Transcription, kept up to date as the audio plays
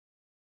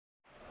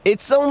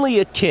It's only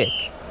a kick,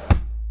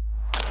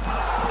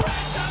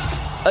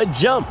 a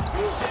jump,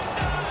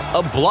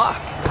 a block.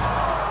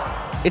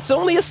 It's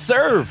only a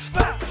serve.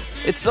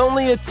 It's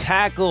only a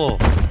tackle,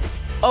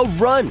 a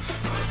run.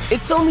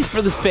 It's only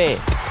for the fans.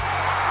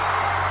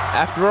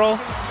 After all,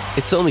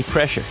 it's only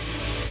pressure.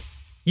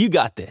 You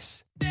got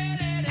this.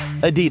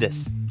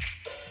 Adidas.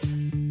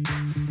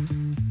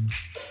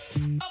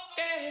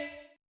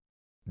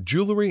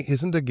 Jewelry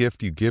isn't a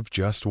gift you give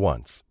just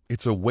once.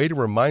 It's a way to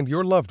remind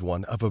your loved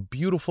one of a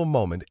beautiful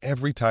moment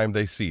every time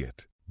they see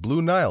it.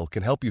 Blue Nile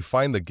can help you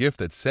find the gift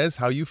that says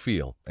how you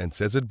feel and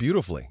says it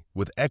beautifully,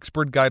 with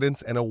expert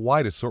guidance and a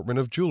wide assortment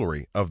of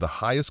jewelry of the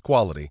highest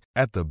quality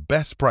at the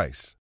best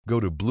price. Go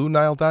to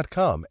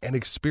BlueNile.com and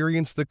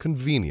experience the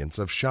convenience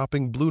of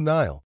shopping Blue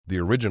Nile, the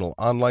original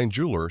online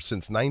jeweler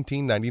since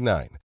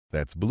 1999.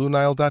 That's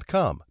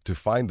BlueNile.com to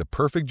find the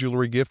perfect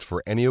jewelry gift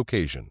for any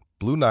occasion.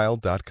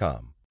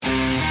 BlueNile.com.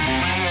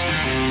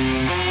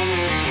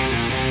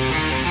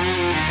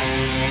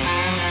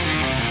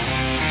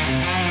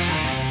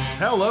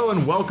 Hello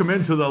and welcome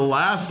into the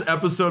last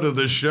episode of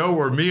the show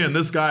where me and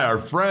this guy are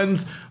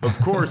friends. Of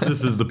course,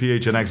 this is the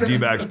PHNX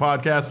D-backs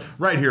podcast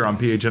right here on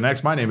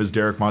PHNX. My name is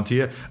Derek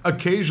Montilla,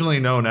 occasionally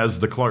known as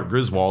the Clark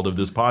Griswold of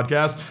this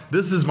podcast.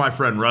 This is my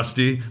friend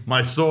Rusty,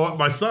 my son,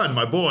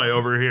 my boy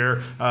over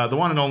here, the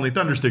one and only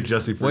Thunderstick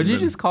Jesse Friedman. What did you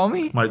just call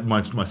me?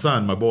 My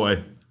son, my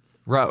boy.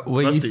 Well,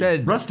 Rusty. you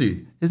said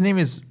Rusty. His name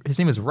is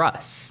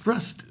Russ.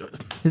 Rust.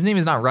 His name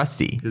is not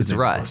Rusty. It's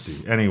Russ.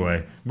 Rusty.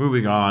 Anyway,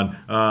 moving on.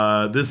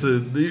 This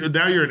is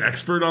now you're an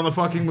expert on the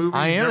fucking movie.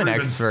 I am an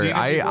expert.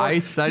 I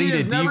studied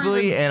it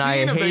deeply and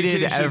I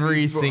hated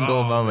every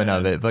single moment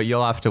of it. But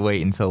you'll have to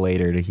wait until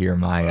later to hear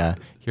my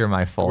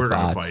full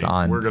thoughts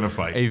on. We're gonna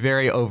fight. A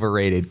very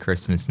overrated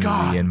Christmas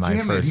movie in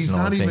my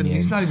personal opinion.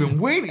 He's not even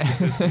waiting to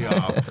piss me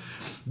off.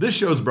 This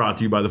show is brought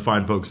to you by the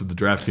fine folks at the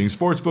DraftKings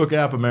Sportsbook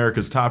app,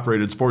 America's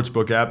top-rated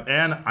sportsbook app,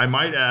 and I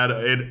might add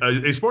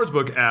a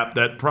sportsbook app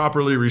that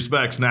properly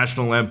respects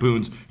National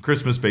Lampoon's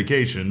Christmas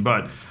Vacation.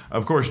 But,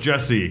 of course,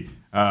 Jesse,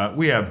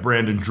 we have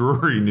Brandon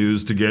Drury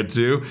news to get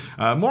to.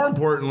 More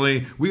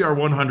importantly, we are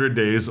 100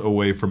 days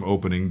away from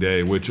opening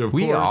day, which, of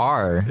course,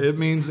 are. It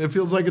means it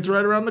feels like it's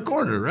right around the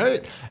corner,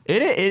 right?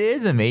 It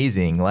is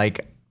amazing.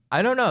 Like,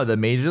 I don't know, the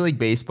Major League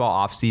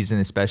Baseball offseason,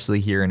 especially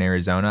here in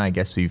Arizona, I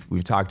guess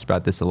we've talked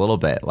about this a little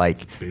bit.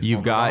 Like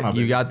you got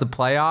the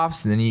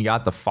playoffs, and then you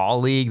got the fall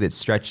league that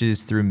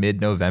stretches through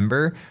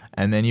mid-November,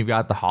 and then you've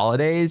got the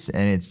holidays,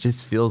 and it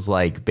just feels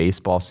like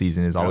baseball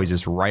season is always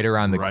just right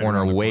around the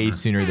corner, way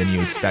sooner than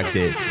you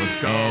expected.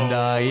 Let's go.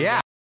 And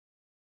yeah,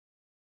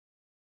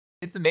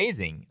 it's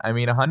amazing. I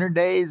mean, 100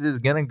 days is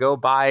gonna go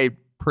by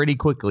pretty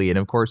quickly. And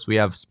of course, we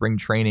have spring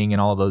training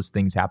and all those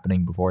things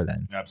happening before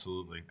then.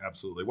 Absolutely.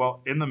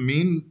 Well, in the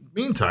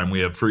meantime, we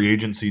have free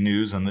agency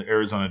news, and the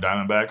Arizona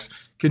Diamondbacks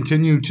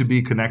continue to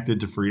be connected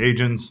to free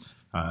agents.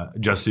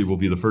 Jesse will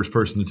be the first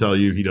person to tell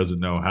you he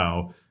doesn't know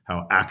how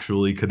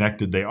actually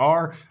connected they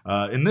are.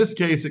 In this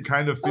case, it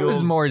kind of feels... It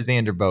was more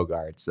Xander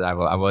Bogaerts.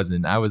 I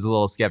wasn't. I was a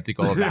little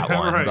skeptical of that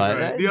one. Right, but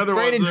right. The other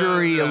Brandon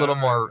Drury, a little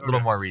okay.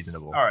 more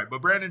reasonable. All right, but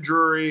Brandon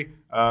Drury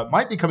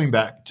might be coming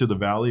back to the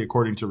Valley,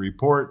 according to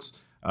reports.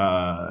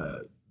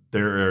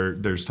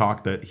 There's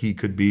talk that he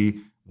could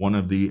be one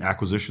of the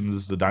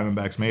acquisitions the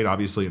Diamondbacks made.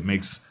 Obviously, it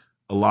makes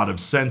a lot of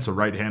sense. A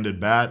right-handed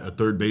bat, a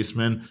third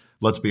baseman.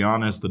 Let's be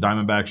honest, the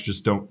Diamondbacks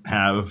just don't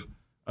have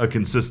a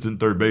consistent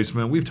third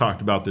baseman. We've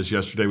talked about this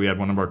yesterday. We had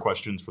one of our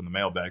questions from the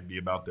mailbag be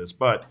about this.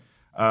 But,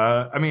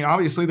 I mean,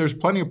 obviously, there's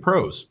plenty of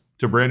pros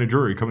to Brandon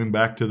Drury coming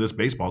back to this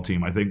baseball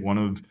team. I think one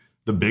of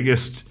the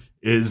biggest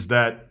is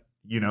that,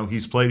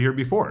 he's played here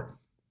before.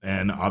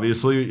 And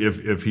obviously,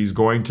 if he's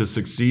going to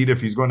succeed,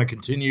 if he's going to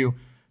continue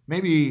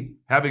maybe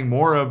having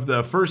more of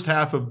the first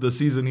half of the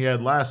season he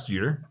had last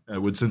year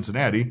with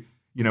Cincinnati,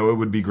 it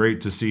would be great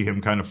to see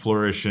him kind of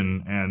flourish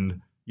and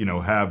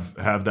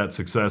have that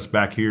success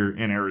back here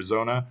in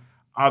Arizona.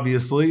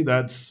 Obviously,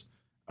 that's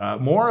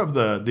more of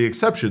the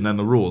exception than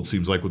the rule, it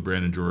seems like, with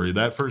Brandon Drury.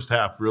 That first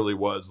half really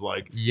was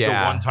like the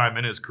one time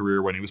in his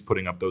career when he was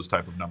putting up those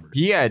type of numbers.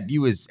 He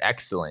was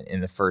excellent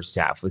in the first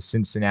half with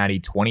Cincinnati,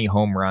 20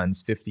 home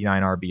runs,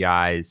 59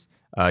 RBIs.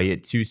 He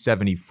had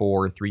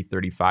 274,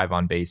 335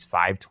 on base,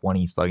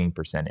 520 slugging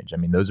percentage. I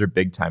mean, those are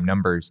big time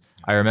numbers.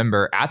 I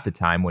remember at the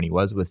time when he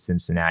was with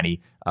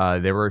Cincinnati,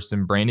 there were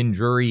some Brandon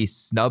Drury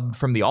snubbed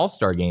from the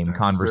All-Star game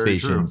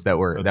conversations that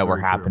were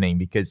happening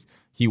because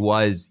he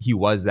was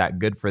that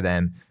good for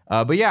them.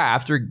 But yeah,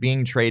 after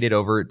being traded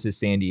over to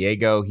San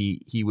Diego,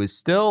 he was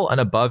still an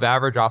above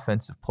average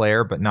offensive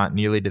player, but not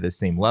nearly to the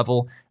same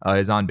level.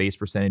 His on base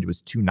percentage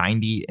was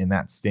 290 in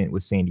that stint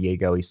with San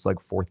Diego. He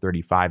slugged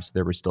 435, so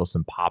there was still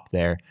some pop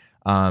there.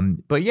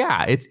 But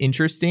yeah, it's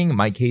interesting.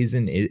 Mike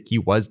Hazen, he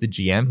was the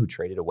GM who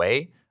traded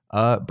away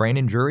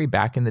Brandon Drury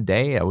back in the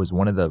day. It was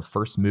one of the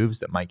first moves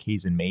that Mike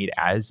Hazen made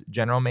as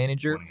general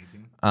manager.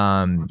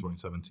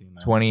 2017.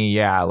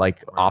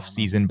 Off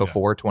season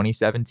before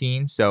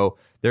 2017. So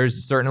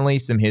there's certainly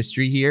some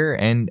history here.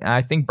 And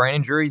I think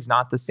Brandon Drury's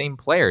not the same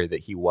player that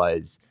he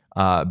was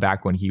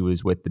back when he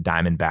was with the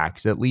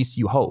Diamondbacks. At least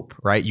you hope,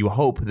 right? You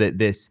hope that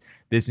this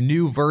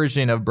new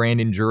version of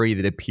Brandon Drury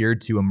that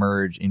appeared to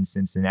emerge in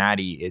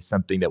Cincinnati is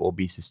something that will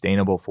be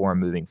sustainable for him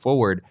moving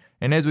forward.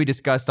 And as we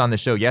discussed on the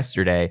show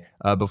yesterday,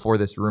 before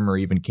this rumor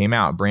even came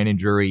out, Brandon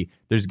Drury,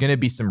 there's going to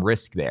be some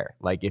risk there.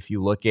 Like if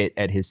you look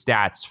at his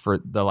stats for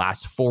the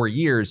last 4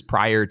 years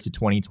prior to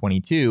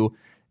 2022,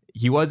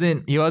 he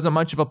wasn't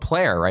much of a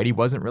player, right? He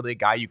wasn't really a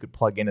guy you could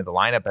plug into the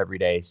lineup every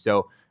day.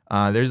 So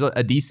there's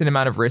a decent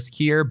amount of risk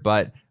here,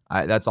 but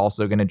that's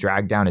also going to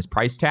drag down his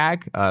price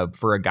tag.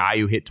 For a guy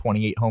who hit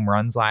 28 home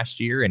runs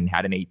last year and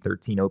had an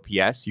 813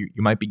 OPS, you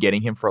might be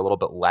getting him for a little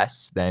bit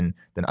less than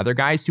other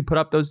guys who put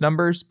up those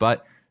numbers,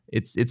 but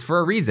it's for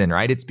a reason,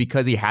 right? It's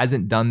because he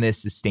hasn't done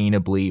this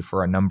sustainably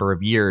for a number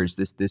of years.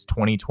 This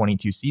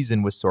 2022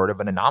 season was sort of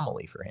an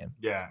anomaly for him.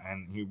 Yeah,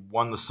 and he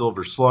won the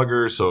Silver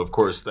Slugger, so of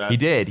course that he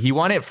did. He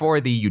won it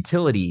for the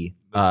utility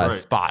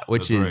spot,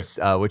 which That's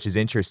is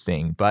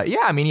interesting. But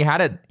yeah, I mean, he had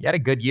a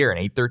good year, and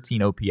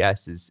 813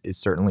 OPS is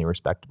certainly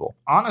respectable.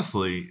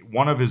 Honestly,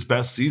 one of his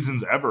best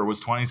seasons ever was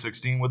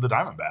 2016 with the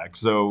Diamondbacks.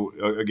 So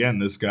again,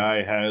 this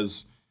guy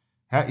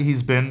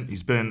he's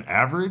been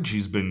average.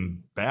 He's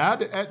been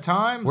bad at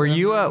times. Were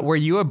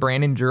you a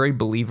Brandon Drury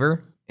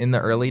believer in the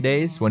early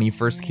days when he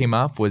first came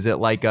up? Was it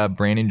like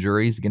Brandon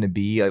Drury's going to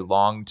be a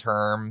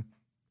long-term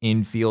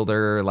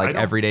infielder, like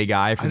everyday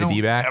guy for the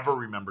D-backs? I don't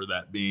ever remember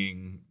that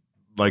being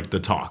like the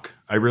talk.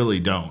 I really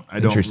don't.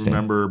 I don't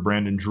remember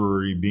Brandon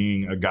Drury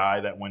being a guy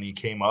that when he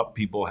came up,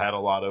 people had a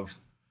lot of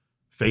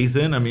faith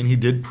in. I mean, he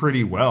did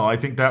pretty well. I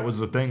think that was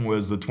the thing,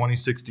 was the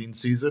 2016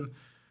 season,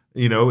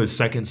 his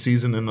second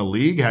season in the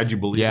league, had you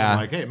believe him,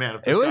 like, hey man,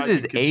 if this it was guy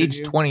his can age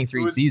continue,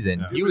 23 season.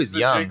 Yeah. He was the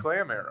young. Jake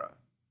Lamb era.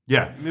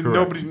 Yeah,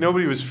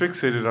 Nobody was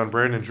fixated on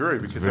Brandon Drury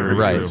because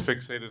everybody was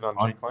fixated on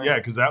Jake Lamb. Yeah,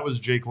 because that was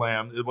Jake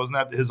Lamb. It wasn't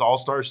that his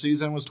All-Star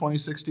season was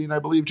 2016, I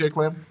believe, Jake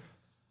Lamb?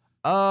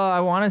 I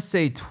want to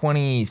say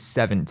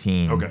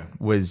 2017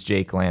 was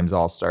Jake Lamb's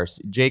All-Star.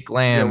 Jake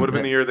Lamb. Yeah, it would have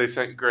been the year they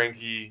sent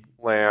Greinke,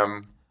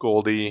 Lamb,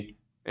 Goldie.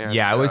 And,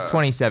 it was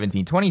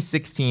 2017.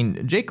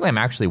 2016, Jake Lamb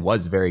actually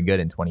was very good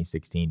in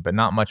 2016, but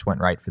not much went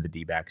right for the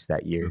D-backs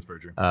that year. That's very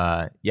true.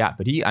 But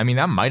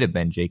that might have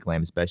been Jake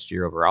Lamb's best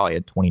year overall. He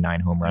had 29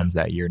 home runs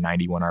that year,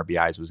 91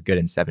 RBIs, was good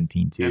in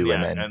 17 too.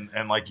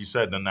 And like you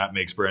said, then that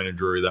makes Brandon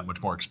Drury that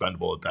much more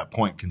expendable at that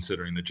point,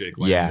 considering that Jake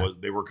Lamb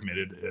they were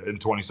committed in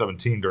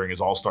 2017 during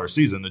his All-Star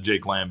season, the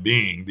Jake Lamb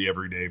being the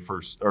everyday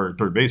first or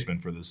third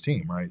baseman for this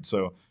team, right?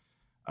 So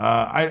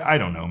I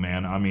don't know,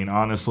 man. I mean,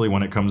 honestly,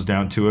 when it comes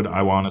down to it,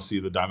 I want to see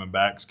the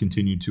Diamondbacks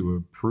continue to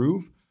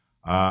improve.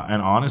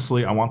 And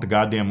honestly, I want the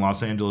goddamn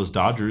Los Angeles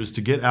Dodgers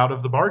to get out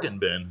of the bargain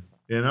bin.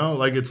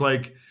 It's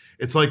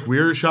like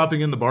we're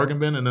shopping in the bargain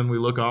bin, and then we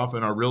look off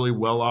and our really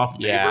well-off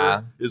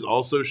neighbor is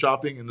also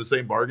shopping in the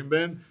same bargain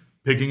bin,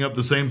 picking up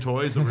the same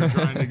toys that we're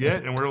trying to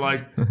get. And we're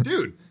like,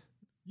 dude,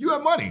 you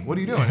have money. What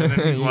are you doing? And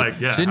then he's like,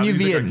 yeah. Shouldn't you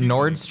be at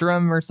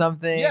Nordstrom or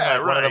something? Yeah,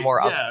 like one of the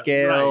more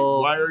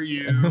upscale. Right. Why are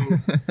you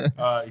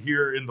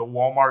here in the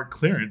Walmart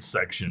clearance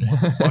section? What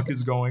the fuck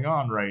is going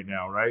on right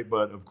now, right?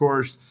 But of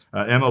course,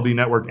 MLB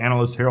Network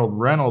analyst Harold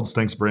Reynolds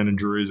thinks Brandon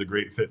Drury is a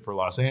great fit for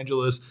Los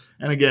Angeles.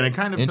 And again, it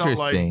kind of felt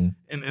like,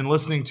 in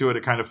listening to it,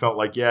 it kind of felt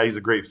like, yeah, he's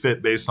a great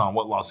fit based on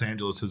what Los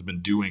Angeles has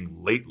been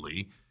doing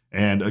lately.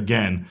 And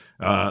again,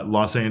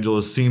 Los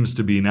Angeles seems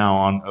to be now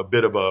on a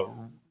bit of a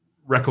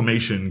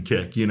reclamation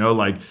kick,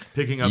 like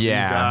picking up these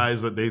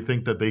guys that they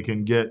think that they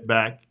can get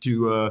back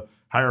to a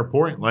higher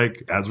point,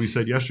 like as we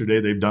said yesterday,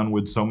 they've done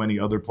with so many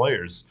other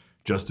players,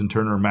 Justin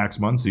Turner and Max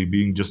Muncy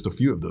being just a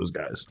few of those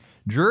guys.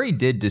 Drury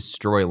did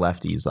destroy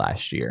lefties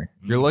last year.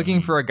 If you're looking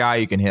for a guy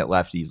who can hit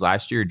lefties,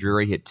 last year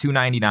Drury hit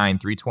 299,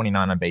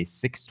 329 on base,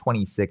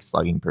 626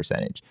 slugging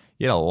percentage.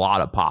 He had a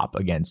lot of pop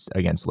against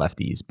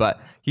lefties,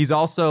 but he's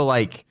also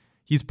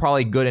he's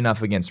probably good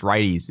enough against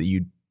righties that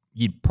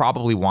he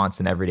probably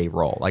wants an everyday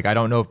role. Like, I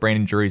don't know if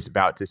Brandon Drury's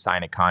about to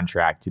sign a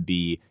contract to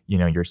be,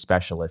 your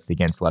specialist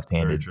against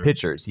left-handed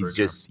pitchers.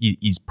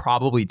 He's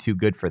probably too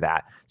good for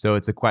that. So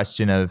it's a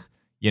question of,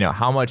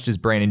 how much does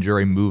Brandon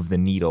Drury move the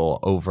needle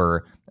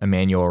over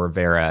Emmanuel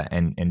Rivera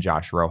and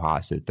Josh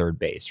Rojas at third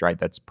base, right?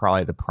 That's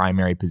probably the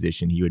primary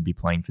position he would be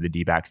playing for the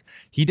D-backs.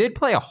 He did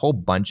play a whole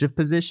bunch of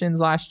positions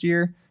last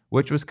year,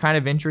 which was kind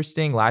of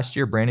interesting. Last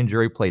year, Brandon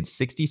Drury played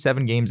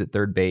 67 games at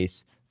third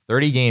base,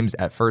 30 games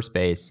at first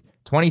base,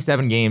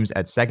 27 games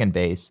at second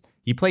base.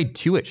 He played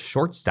 2 at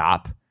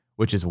shortstop,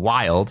 which is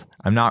wild.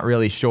 I'm not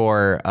really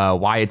sure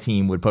why a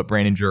team would put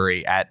Brandon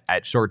Drury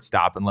at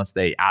shortstop unless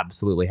they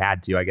absolutely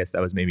had to. I guess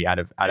that was maybe out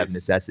of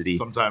necessity.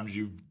 Sometimes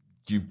you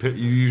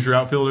use your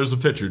outfielder as a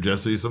pitcher,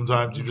 Jesse.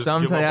 Sometimes you just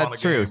give up that's on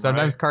a true. game,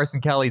 Sometimes right?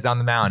 Carson Kelly's on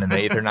the mound in the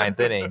 8th or 9th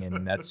inning,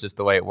 and that's just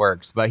the way it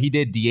works. But he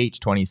did DH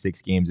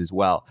 26 games as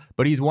well.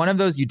 But he's one of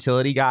those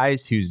utility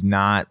guys who's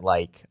not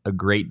like a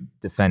great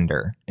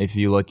defender. If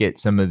you look at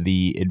some of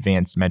the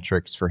advanced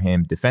metrics for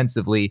him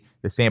defensively,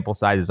 the sample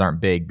sizes aren't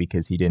big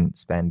because he didn't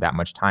spend that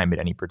much time at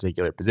any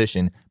particular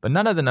position, but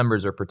none of the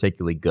numbers are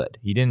particularly good.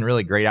 He didn't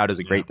really grade out as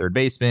a great third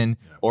baseman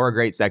or a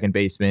great second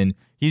baseman.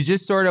 He's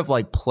just sort of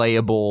like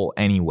playable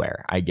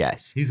anywhere, I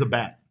guess. He's a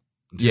bat.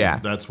 Too. Yeah.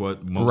 That's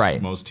what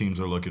most teams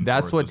are looking for.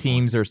 That's what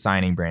teams are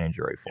signing Brandon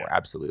Drury for. Yeah.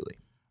 Absolutely.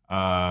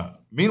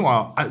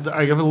 Meanwhile,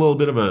 I have a little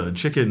bit of a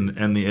chicken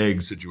and the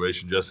egg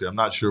situation, Jesse. I'm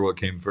not sure what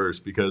came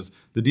first because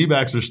the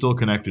D-backs are still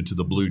connected to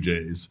the Blue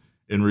Jays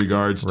in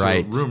regards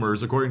to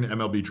rumors, according to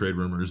MLB Trade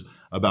Rumors,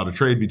 about a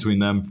trade between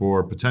them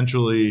for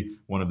potentially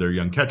one of their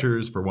young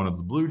catchers for one of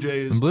the Blue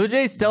Jays. The Blue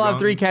Jays still have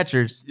 3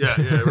 catchers.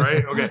 Yeah,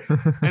 right? Okay.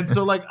 And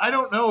so, I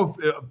don't know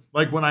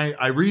if, when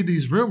I read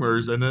these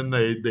rumors and then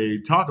they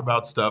talk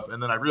about stuff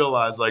and then I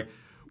realize,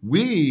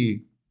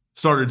 we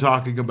started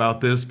talking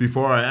about this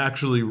before I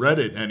actually read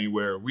it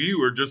anywhere. We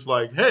were just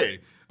like, hey,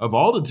 of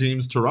all the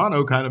teams,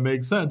 Toronto kind of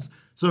makes sense.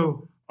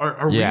 So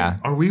are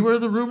we where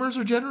the rumors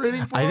are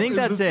generating from? I think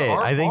that's it.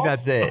 I think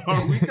that's it.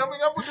 Are we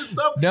coming up with this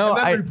stuff? No,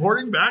 and then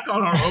reporting back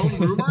on our own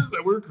rumors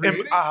that we're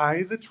creating? Am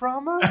I the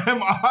trauma?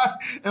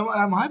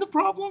 Am I the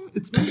problem?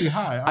 It's me.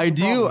 Hi. I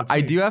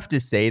do have to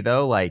say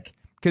though,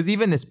 because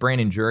even this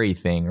Brandon Drury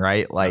thing,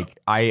 right?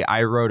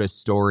 I wrote a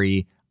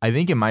story. I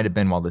think it might have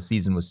been while the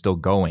season was still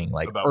going,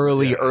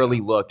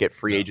 early look at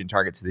free agent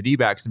targets for the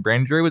D-backs, and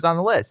Brandon Drury was on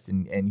the list,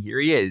 and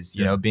here he is,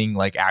 being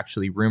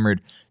actually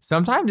rumored.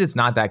 Sometimes it's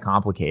not that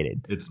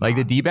complicated. It's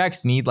the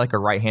D-backs need a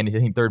right-handed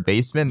hitting third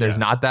baseman. There's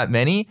not that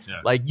many.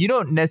 Yeah. You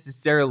don't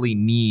necessarily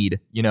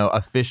need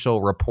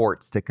official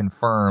reports to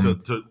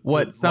confirm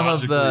what some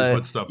of the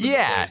put stuff into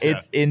place.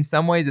 It's in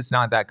some ways it's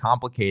not that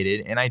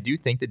complicated, and I do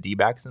think the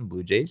D-backs and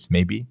Blue Jays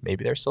maybe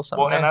there's still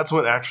something. Well, and that's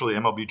what actually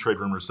MLB Trade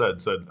Rumors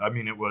said. I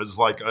mean, it was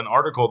an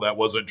article that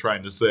wasn't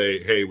trying to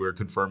say, hey, we're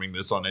confirming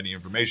this on any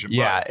information.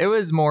 Yeah, it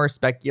was more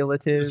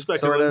speculative.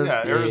 Sort of.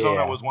 Yeah,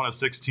 Arizona was one of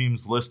 6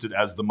 teams listed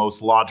as the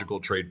most logical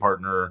trade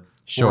partner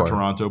for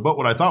Toronto. But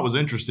what I thought was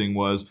interesting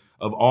was,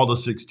 of all the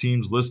 6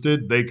 teams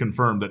listed, they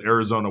confirmed that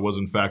Arizona was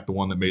in fact the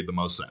one that made the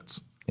most sense.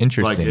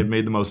 Interesting. It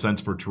made the most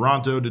sense for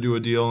Toronto to do a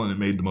deal, and it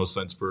made the most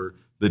sense for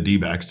the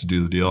D-backs to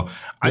do the deal.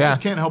 I just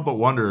can't help but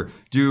wonder,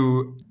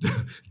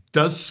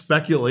 does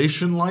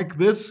speculation like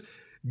this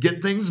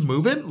get things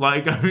moving?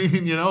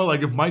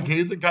 If Mike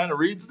Hazen kind of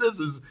reads this,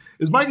 is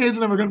Mike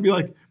Hazen ever going to be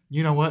like,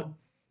 you know what?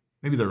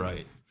 Maybe they're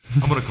right.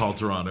 I'm going to call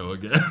Toronto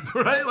again,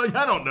 right?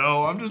 I don't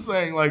know. I'm just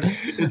saying,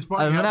 it's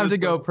funny. I'm going to have to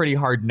go pretty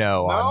hard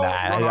no on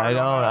that.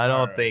 I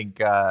don't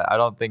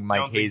think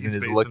Mike Hazen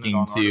is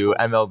looking to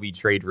MLB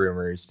Trade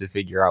Rumors to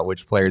figure out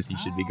which players he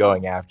should be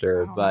going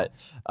after. But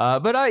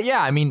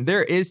I mean,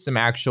 there is some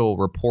actual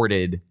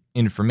reported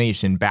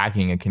information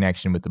backing a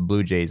connection with the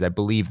Blue Jays. I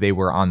believe they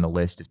were on the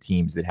list of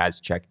teams that has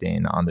checked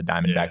in on the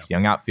Diamondbacks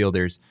young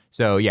outfielders.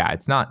 So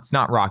it's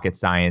not rocket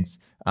science.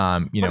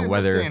 But in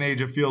this day and age,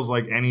 it feels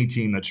like any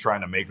team that's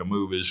trying to make a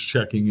move is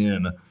checking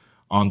in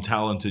on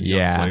talented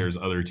young players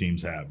other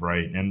teams have,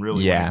 right? And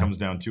really, when it comes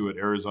down to it,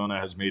 Arizona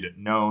has made it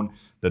known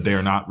that they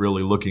are not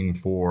really looking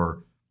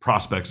for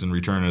prospects in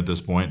return at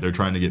this point. They're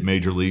trying to get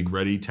major league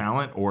ready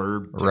talent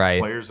or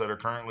players that are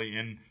currently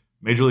in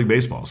Major League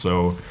Baseball.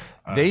 So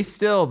they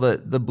still,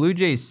 the Blue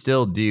Jays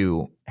still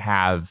do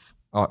have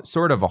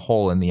sort of a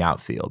hole in the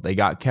outfield. They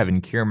got Kevin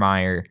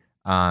Kiermaier,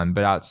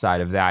 but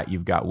outside of that,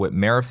 you've got Whit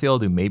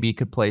Merrifield, who maybe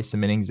could play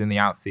some innings in the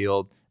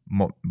outfield,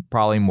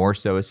 probably more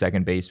so a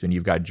second baseman.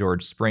 You've got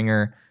George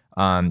Springer.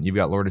 You've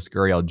got Lourdes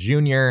Gurriel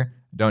Jr.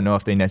 Don't know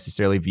if they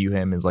necessarily view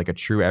him as a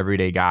true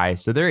everyday guy.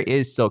 So there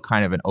is still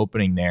kind of an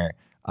opening there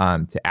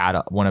to add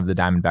one of the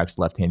Diamondbacks'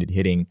 left-handed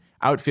hitting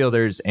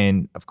outfielders.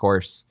 And, of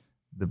course,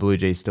 the Blue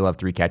Jays still have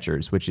 3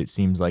 catchers, which it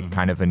seems like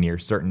kind of a near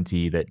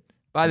certainty that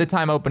by the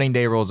time opening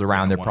day rolls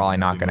around, they're probably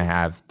not going to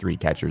have 3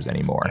 catchers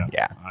anymore.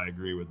 Yeah, I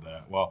agree with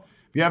that. Well,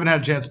 if you haven't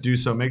had a chance to do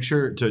so, make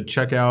sure to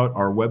check out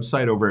our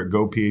website over at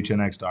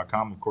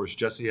gophnx.com. Of course,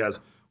 Jesse has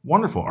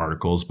wonderful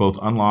articles, both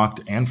unlocked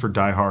and for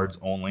diehards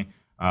only.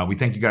 We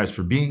thank you guys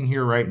for being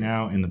here right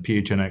now in the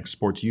PHNX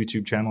Sports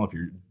YouTube channel. If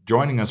you're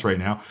joining us right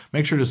now,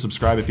 make sure to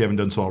subscribe if you haven't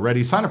done so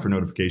already. Sign up for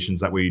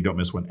notifications. That way you don't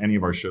miss when any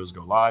of our shows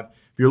go live.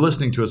 If you're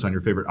listening to us on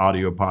your favorite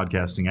audio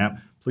podcasting app,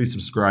 please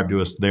subscribe to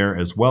us there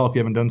as well if you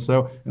haven't done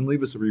so, and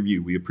leave us a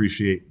review. We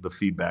appreciate the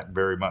feedback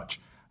very much.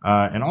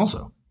 And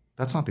also,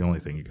 that's not the only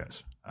thing, you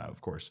guys.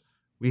 Of course,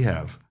 we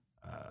have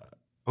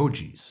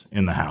OGs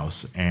in the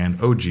house,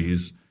 and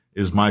OGs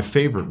is my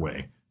favorite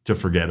way to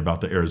forget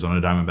about the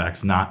Arizona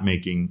Diamondbacks not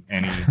making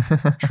any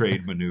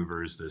trade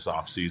maneuvers this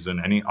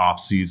offseason, any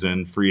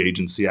offseason free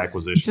agency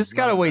acquisitions. Just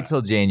got to wait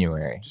till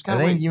January. I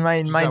think you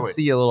might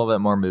see a little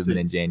bit more movement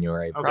in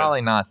January. Okay.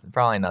 Probably nothing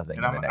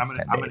in the next 10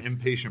 days. I'm an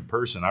impatient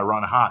person. I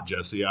run hot,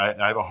 Jesse.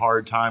 I have a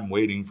hard time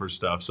waiting for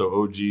stuff.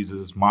 So OGs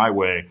is my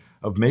way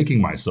of making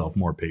myself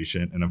more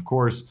patient. And of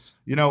course,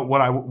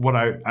 what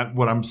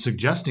I'm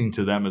suggesting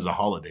to them is a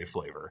holiday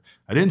flavor.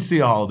 I didn't see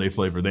a holiday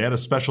flavor. They had a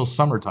special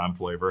summertime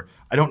flavor.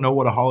 I don't know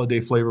what a holiday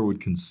flavor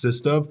would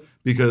consist of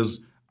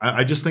because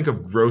I just think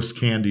of gross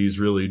candies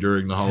really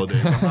during the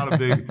holidays. I'm not a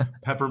big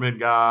peppermint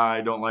guy.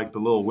 I don't like the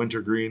little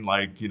wintergreen,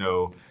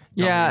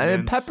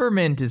 Yeah,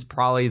 peppermint is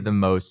probably the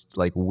most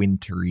like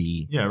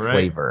wintry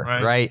flavor,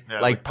 right? Yeah,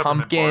 like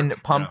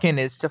pumpkin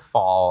is to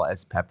fall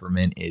as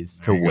peppermint is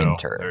to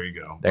winter. There you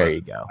go. There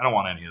you go. I don't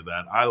want any of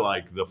that. I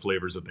like the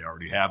flavors that they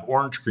already have.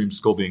 Orange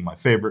creamsicle being my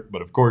favorite,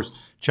 but of course,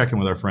 check in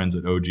with our friends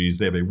at OG's.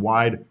 They have a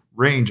wide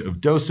range of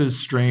doses,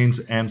 strains,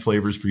 and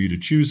flavors for you to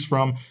choose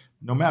from.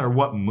 No matter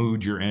what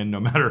mood you're in,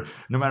 no matter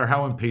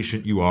how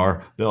impatient you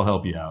are, they'll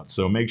help you out.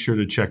 So make sure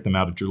to check them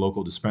out at your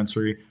local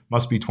dispensary.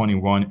 Must be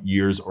 21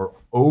 years or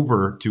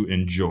over to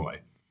enjoy.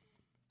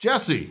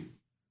 Jesse,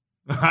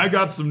 I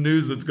got some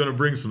news that's going to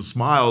bring some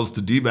smiles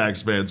to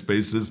D-backs fans'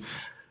 faces.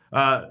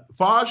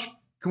 Fosh,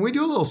 can we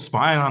do a little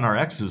spying on our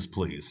exes,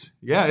 please?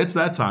 Yeah, it's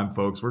that time,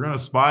 folks. We're going to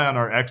spy on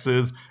our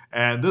exes,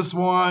 and this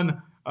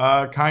one...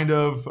 kind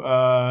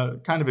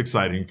of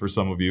exciting for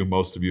some of you,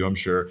 most of you, I'm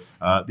sure.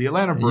 The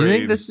Atlanta Braves. You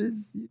think this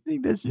is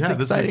exciting, this is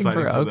exciting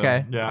for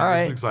okay? Them. Yeah, all right.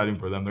 This is exciting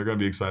for them. They're going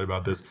to be excited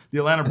about this. The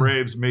Atlanta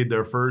Braves made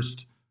their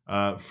first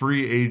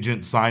free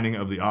agent signing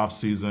of the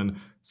offseason,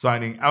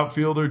 signing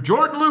outfielder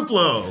Jordan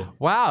Luplow.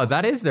 Wow,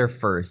 that is their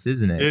first,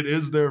 isn't it? It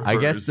is their first. I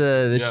guess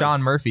the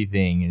Sean Murphy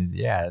thing is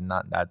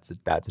that's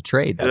a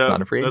trade. That's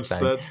not a free agent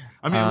signing.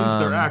 I mean, at least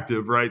they're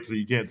active, right? So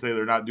you can't say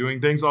they're not doing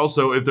things.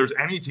 Also, if there's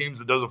any teams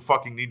that doesn't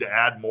fucking need to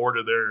add more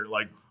to their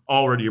like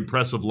already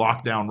impressive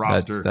lockdown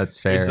roster, that's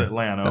fair. It's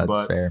Atlanta,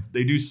 but fair.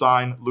 They do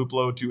sign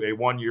Luplow to a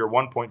 1-year,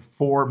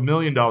 $1.4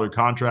 million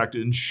contract,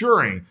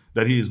 ensuring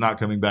that he is not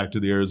coming back to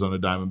the Arizona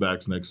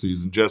Diamondbacks next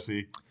season.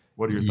 Jesse,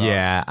 what are your thoughts?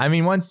 Yeah, I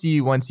mean, once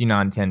you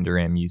non-tender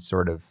him, you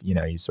sort of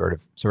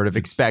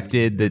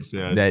expected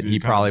that he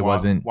probably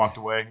wasn't walked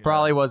away,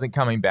 probably wasn't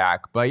coming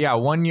back. But yeah,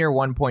 1 year,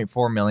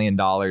 $1.4 million.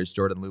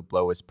 Jordan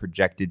Luplow was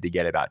projected to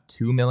get about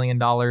 $2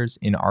 million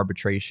in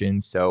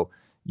arbitration. So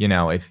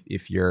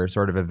if you're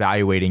sort of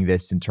evaluating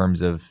this in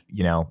terms of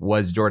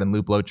was Jordan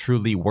Luplow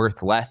truly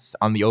worth less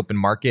on the open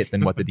market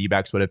than what the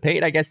D-backs would have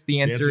paid? I guess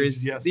the answer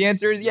is yes. The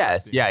answer is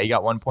yes. Yeah, he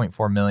got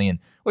 $1.4 million,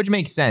 which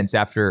makes sense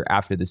after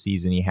the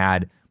season he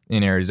had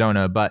in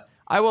Arizona. But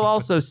I will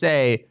also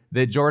say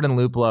that Jordan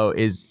Luplow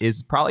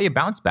is probably a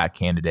bounce back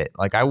candidate.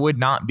 Like, I would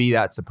not be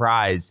that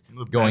surprised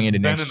going into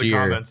next year.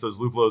 Ben in the comments says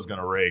Luplow's going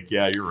to rake.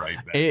 Yeah, you're right,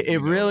 Ben.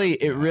 It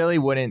really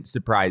wouldn't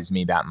surprise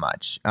me that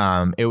much.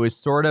 It was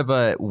sort of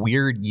a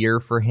weird year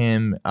for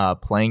him.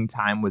 Playing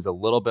time was a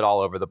little bit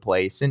all over the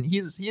place, and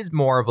he's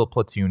more of a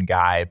platoon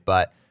guy,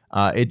 but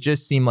it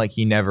just seemed like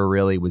he never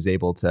really was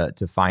able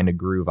to find a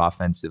groove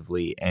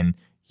offensively. And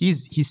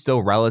he's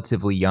still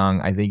relatively young.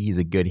 I think he's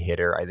a good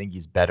hitter. I think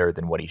he's better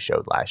than what he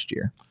showed last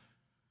year.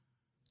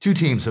 2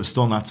 teams have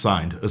still not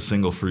signed a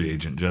single free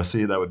agent,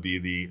 Jesse. That would be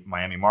the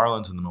Miami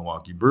Marlins and the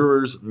Milwaukee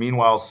Brewers.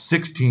 Meanwhile,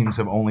 6 teams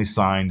have only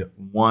signed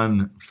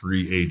 1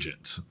 free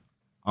agent.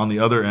 On the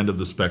other end of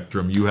the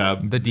spectrum, you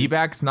have the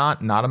D-backs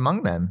not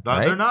among them.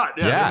 Right? They're not.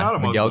 Yeah, they're not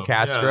among Miguel them.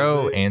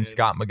 Castro and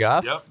Scott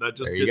McGuff. Yep, that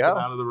just gets them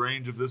out of the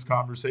range of this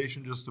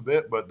conversation just a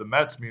bit. But the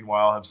Mets,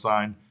 meanwhile, have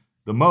signed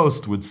the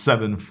most with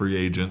 7 free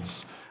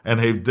agents. And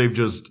they've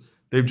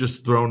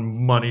just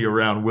thrown money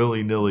around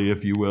willy-nilly,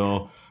 if you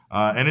will.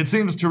 And it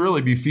seems to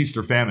really be feast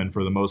or famine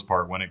for the most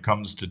part when it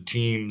comes to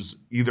teams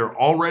either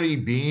already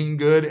being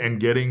good and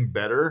getting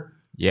better,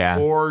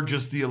 or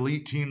just the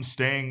elite teams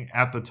staying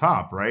at the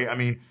top, right? I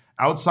mean,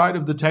 outside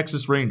of the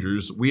Texas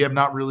Rangers, we have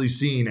not really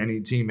seen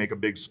any team make a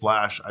big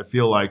splash. I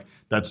feel like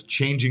that's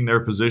changing their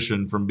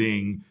position from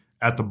being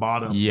at the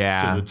bottom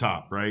to the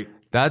top, right?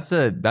 That's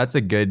a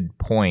good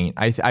point.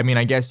 I mean,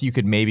 I guess you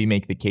could maybe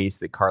make the case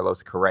that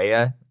Carlos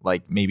Correa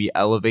like maybe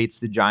elevates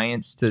the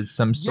Giants to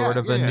some sort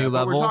of a new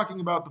level. We're talking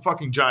about the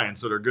fucking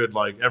Giants that are good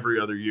like every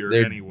other year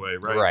anyway,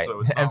 right? Right. So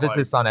it's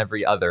emphasis on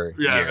every other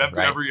year.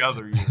 Every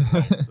other year.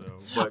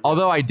 Right?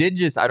 Although I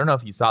don't know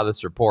if you saw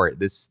this report.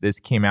 This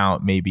came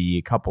out maybe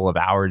a couple of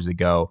hours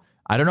ago.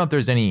 I don't know if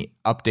there's any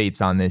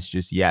updates on this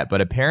just yet,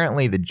 but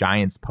apparently the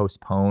Giants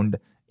postponed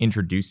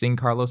introducing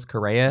Carlos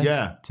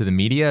Correa to the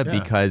media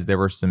because there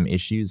were some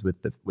issues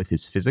with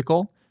his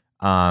physical.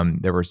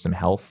 There were some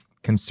health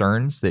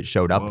concerns that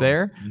showed up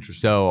there.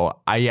 So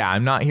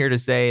I'm not here to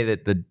say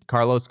that the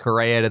Carlos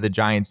Correa to the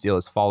Giants deal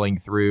is falling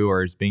through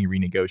or is being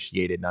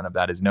renegotiated. None of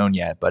that is known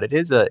yet, but it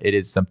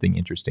is something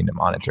interesting to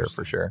monitor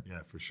for sure. Yeah,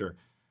 for sure.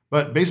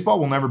 But baseball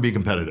will never be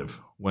competitive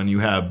when you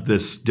have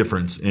this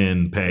difference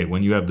in pay,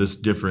 when you have this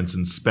difference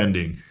in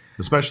spending.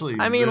 Especially,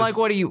 I mean, like,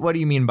 what do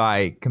you mean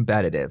by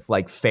competitive?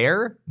 Like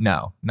fair?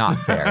 No, not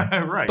fair.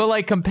 Right. But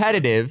like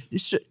competitive,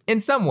 in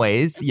some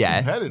ways, it's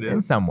yes. Competitive.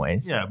 In some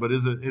ways, yeah. But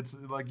it's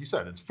like you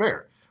said, it's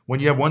fair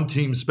when you have one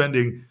team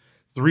spending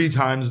 3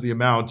 times the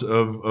amount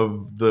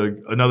of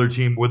the another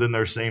team within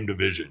their same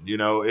division.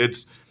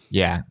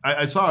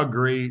 I saw a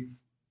great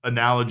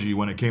analogy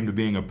when it came to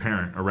being a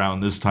parent around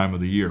this time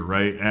of the year,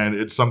 right? And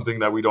it's something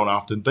that we don't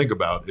often think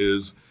about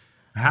is,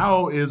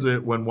 how is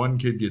it when one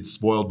kid gets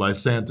spoiled by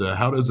Santa?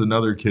 How does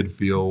another kid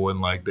feel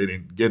when like they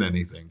didn't get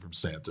anything from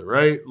Santa,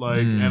 right?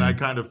 Like, and I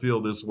kind of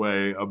feel this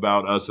way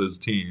about us as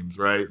teams,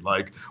 right?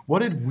 Like,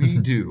 what did we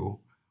do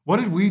What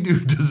did we do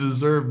to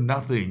deserve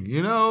nothing?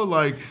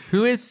 Like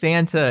who is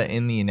Santa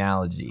in the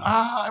analogy?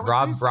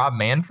 Rob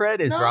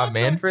Manfred? Is Rob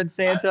Manfred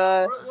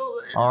Santa?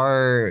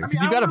 Or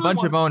because you got a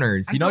bunch of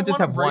owners, you don't just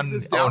have one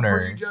owner.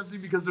 For you, Jesse,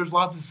 because there's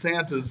lots of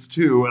Santas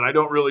too, and I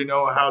don't really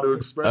know how to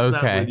express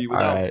that with you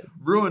without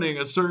ruining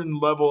a certain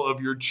level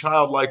of your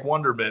childlike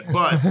wonderment.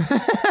 But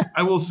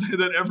I will say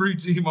that every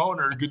team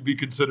owner could be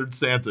considered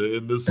Santa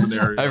in this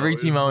scenario. Every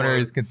team owner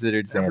is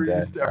considered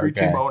Santa. Every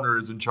team owner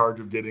is in charge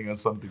of getting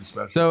us something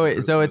special.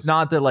 So it's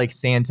not that like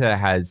Santa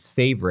has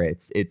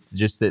favorites. It's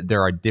just that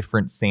there are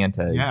different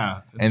Santas.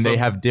 Yeah, and they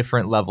have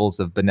different levels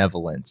of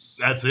benevolence.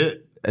 That's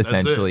it.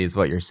 Essentially, is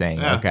what you're saying.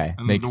 Yeah. Okay,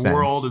 and makes sense. The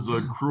world is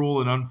a cruel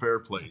and unfair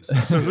place.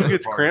 So who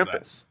gets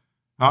Krampus?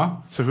 Huh?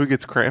 So who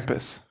gets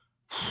Krampus?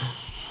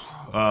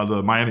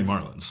 The Miami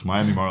Marlins.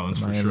 Miami Marlins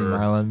for sure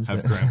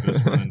have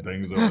Krampus running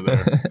things over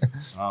there.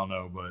 I don't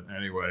know, but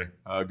anyway,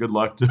 good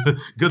luck to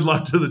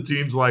the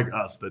teams like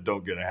us that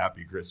don't get a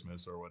happy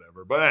Christmas or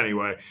whatever. But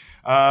anyway,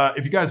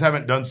 if you guys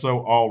haven't done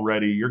so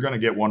already, you're going to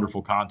get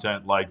wonderful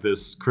content like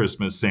this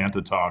Christmas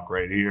Santa talk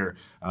right here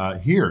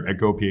at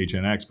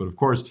GoPHNX. But of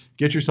course,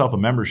 get yourself a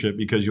membership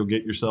because you'll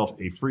get yourself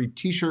a free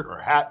T-shirt or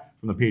hat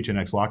from the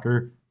PHNX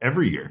locker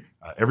every year.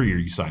 Every year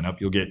you sign up,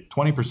 you'll get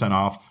 20%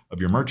 off of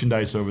your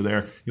merchandise over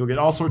there. You'll get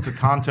all sorts of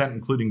content,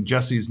 including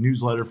Jesse's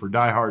newsletter for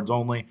diehards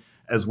only,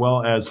 as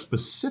well as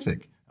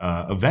specific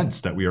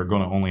events that we are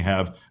going to only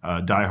have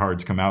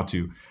diehards come out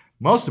to.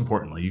 Most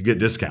importantly, you get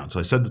discounts.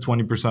 I said the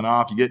 20%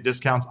 off. You get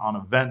discounts on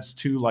events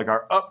too, like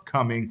our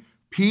upcoming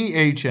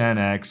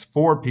PHNX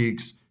Four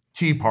Peaks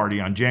Tea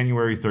Party on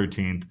January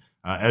 13th.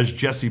 As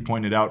Jesse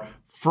pointed out,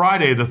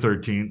 Friday the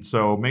 13th.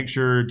 So make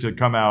sure to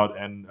come out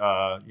and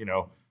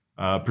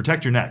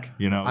protect your neck.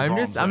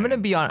 I'm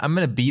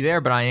gonna be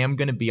there, but I am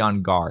gonna be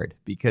on guard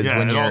because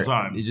when at you're all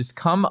times, you just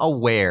come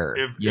aware.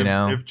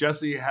 If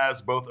Jesse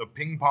has both a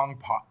ping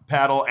pong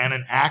paddle and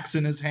an axe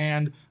in his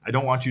hand, I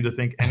don't want you to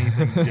think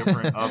anything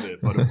different of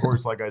it. But of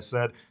course, like I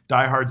said,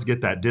 diehards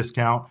get that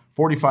discount: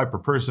 $45 per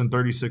person,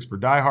 $36 for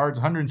diehards,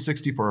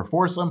 $160 for a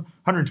foursome,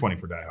 $120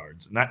 for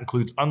diehards, and that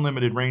includes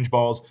unlimited range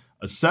balls,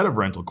 a set of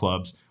rental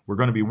clubs. We're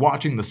going to be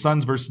watching the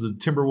Suns versus the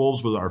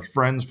Timberwolves with our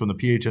friends from the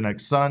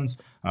PHNX Suns.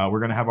 We're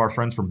going to have our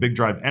friends from Big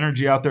Drive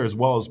Energy out there, as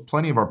well as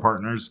plenty of our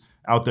partners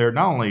out there,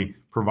 not only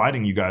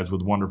providing you guys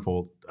with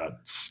wonderful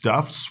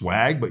stuff,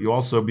 swag, but you'll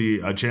also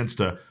be a chance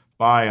to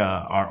buy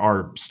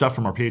our stuff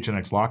from our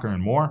PHNX locker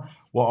and more.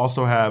 We'll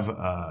also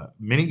have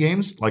mini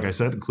games, like I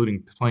said,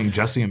 including playing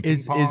Jesse and ping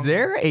pong. Is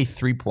there a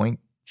 3-point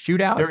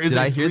shootout? Did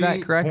I hear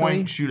that correctly?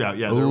 Point shootout.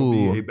 Yeah, there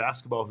will be a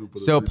basketball hoop.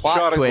 So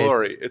plot twist. Of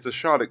glory. It's a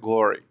shot at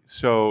glory.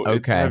 So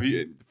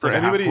for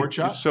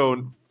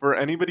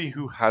anybody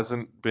who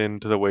hasn't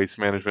been to the Waste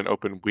Management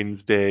Open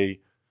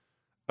Wednesday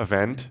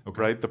event,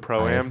 right? The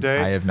Pro-Am Day.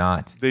 I have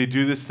not. They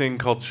do this thing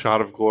called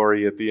Shot of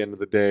Glory at the end of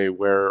the day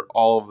where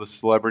all of the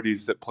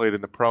celebrities that played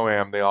in the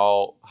Pro-Am, they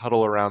all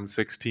huddle around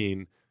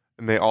 16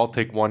 and they all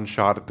take one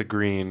shot at the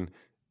green,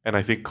 and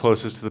I think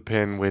closest to the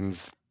pin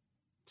wins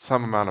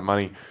some amount of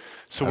money.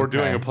 So we're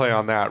doing a play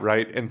on that,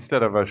 right?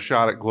 Instead of a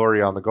shot at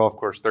glory on the golf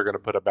course, they're going to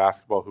put a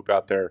basketball hoop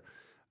out there,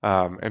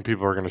 and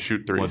people are going to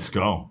shoot threes. Let's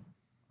go.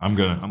 I'm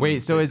gonna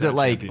wait. So is it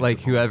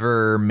like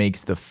whoever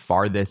makes the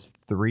farthest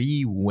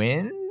three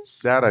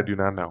wins? That I do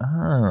not know.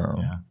 Oh,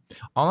 yeah.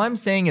 All I'm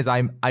saying is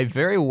I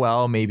very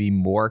well may be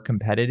more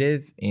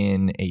competitive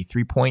in a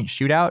 3-point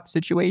shootout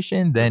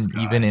situation than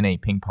even in a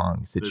ping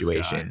pong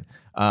situation.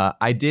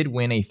 I did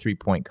win a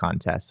 3-point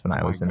contest when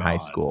I was in high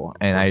school,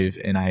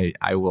 and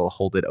I will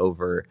hold it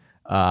over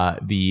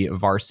the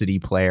varsity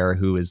player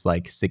who is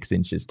like 6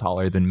 inches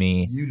taller than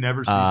me. You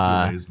never cease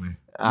to amaze me.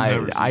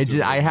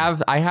 I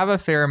have a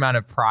fair amount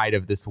of pride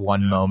of this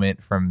one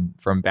moment from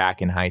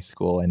back in high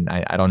school, and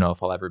I don't know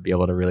if I'll ever be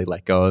able to really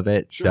let go of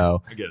it. Sure,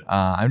 so I get it.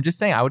 I'm just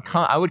saying I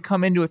would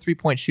come into a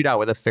 3-point shootout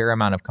with a fair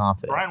amount of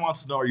confidence. Brian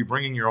wants to know: are you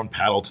bringing your own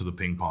paddle to the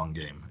ping pong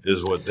game?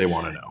 Is what they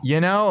want to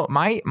know.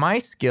 My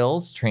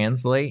skills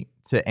translate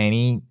to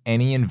any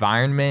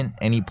environment,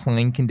 any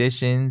playing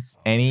conditions,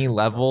 any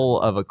level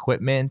of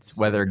equipment,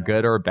 whether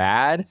good or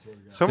bad.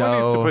 Someone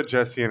needs to put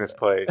Jesse in his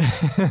place.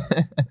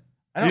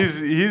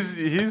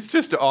 He's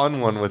just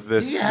on one with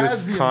this. He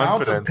has the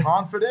confidence. Amount of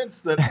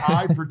confidence that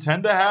I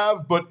pretend to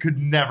have, but could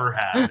never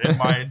have in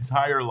my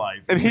entire life.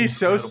 And he's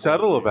so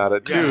subtle about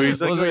it too. Yeah.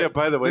 He's like,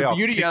 by the way, the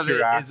beauty of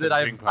it is that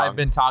I've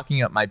been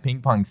talking up my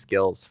ping pong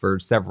skills for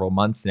several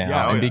months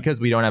now, and because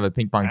we don't have a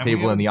ping pong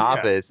table in the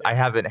office, I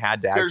haven't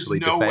had to actually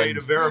defend. There's no way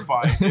to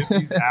verify if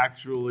he's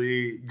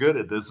actually good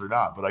at this or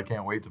not, but I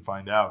can't wait to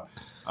find out.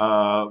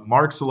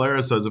 Mark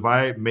Solera says, if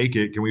I make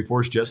it, can we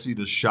force Jesse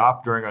to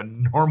shop during a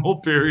normal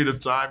period of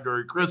time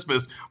during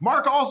Christmas?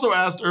 Mark also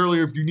asked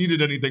earlier if you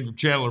needed anything from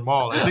Chandler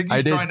Mall. I think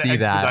he's trying to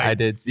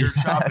expedite your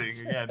shopping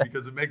again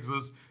because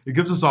it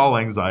gives us all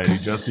anxiety,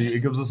 Jesse.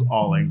 It gives us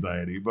all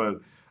anxiety.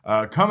 But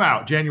come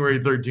out January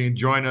 13th.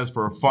 Join us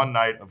for a fun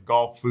night of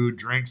golf, food,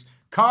 drinks,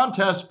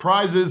 contest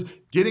prizes,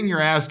 getting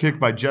your ass kicked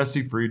by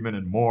Jesse Friedman,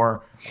 and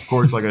more. Of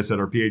course, like I said,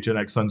 our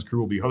PHNX Suns crew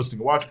will be hosting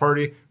a watch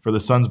party for the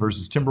Suns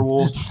versus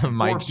Timberwolves. The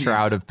Mike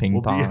Trout of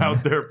ping pong. We'll be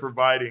out there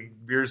providing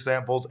beer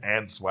samples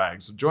and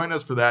swag. So join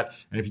us for that.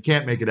 And if you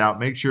can't make it out,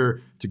 make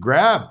sure to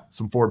grab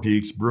some Four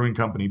Peaks Brewing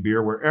Company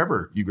beer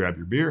wherever you grab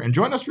your beer and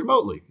join us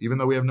remotely, even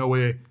though we have no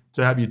way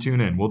to have you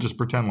tune in. We'll just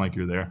pretend like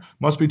you're there.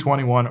 Must be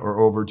 21 or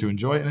over to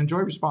enjoy, and enjoy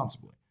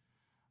responsibly.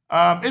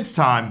 It's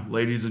time,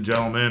 ladies and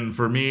gentlemen,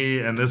 for me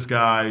and this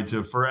guy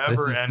to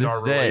forever end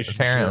our relationship.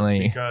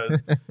 Apparently. Because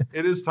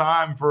it is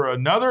time for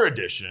another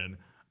edition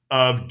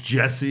of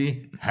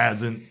Jesse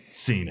Hasn't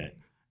Seen It.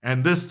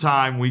 And this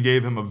time we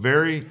gave him a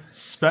very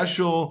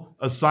special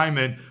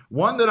assignment,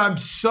 one that I am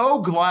so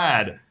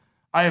glad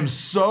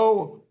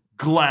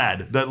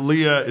that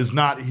Leah is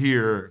not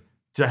here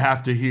to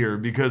have to hear,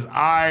 because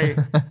I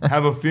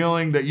have a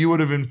feeling that you would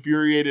have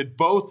infuriated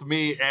both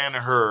me and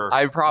her.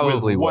 I probably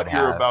with would what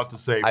have. you're about to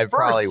say. I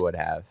probably would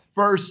have.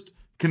 First,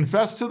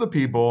 confess to the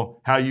people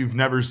how you've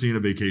never seen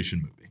a vacation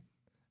movie.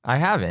 I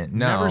haven't.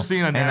 No. Never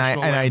seen a National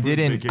Lampoon's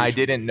Vacation. I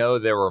didn't know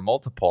there were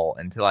multiple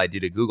until I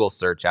did a Google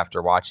search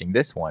after watching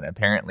this one.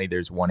 Apparently,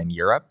 there's one in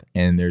Europe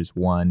and there's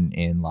one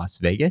in Las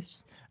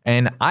Vegas.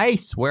 And I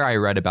swear I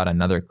read about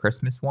another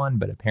Christmas one,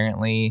 but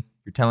apparently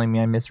you're telling me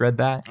I misread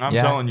that? I'm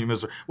telling you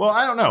misread. Well,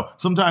 I don't know.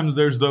 Sometimes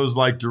there's those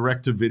like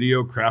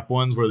direct-to-video crap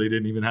ones where they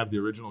didn't even have the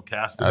original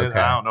cast in it.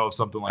 I don't know if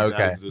something like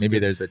that existed. Maybe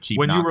there's a cheap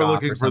When you were knockoff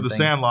looking or for The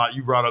something. Sandlot,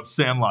 you brought up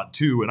Sandlot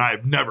 2, and I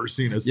have never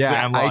seen a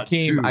Sandlot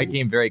 2. I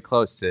came very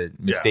close to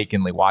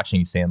mistakenly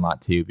watching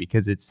Sandlot 2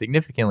 because it's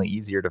significantly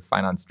easier to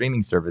find on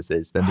streaming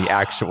services than the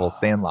actual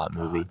Sandlot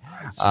movie.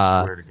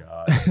 I swear to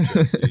God,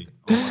 Jesse.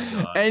 Oh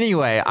my God.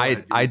 Anyway,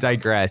 I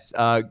digress.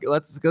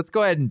 Let's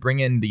go ahead and bring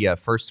in the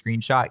first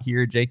screenshot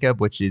here,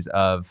 Jacob, which is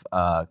of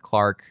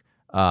Clark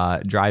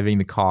driving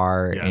the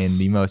car in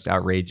the most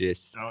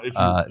outrageous if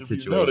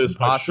situation you notice,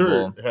 my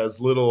possible. shirt has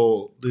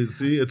little. Do you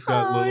see? It's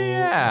got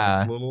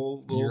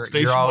little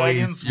station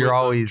wagons with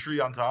a tree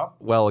on top.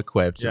 Well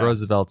equipped. Yeah.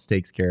 Roosevelt's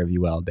takes care of you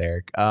well,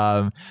 Derek.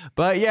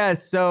 But yeah,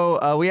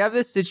 so we have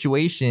this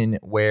situation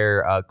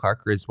where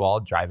Clark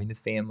Griswold driving the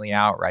family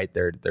out. Right,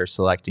 they're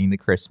selecting the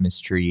Christmas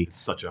tree. It's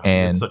such a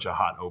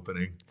hot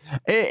opening.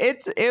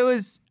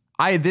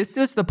 This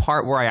was the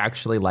part where I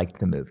actually liked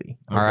the movie.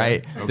 All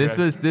right. Okay.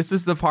 This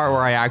was the part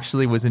where I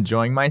actually was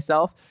enjoying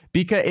myself,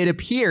 because it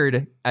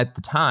appeared at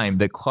the time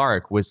that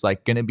Clark was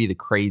like going to be the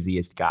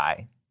craziest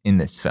guy in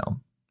this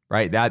film.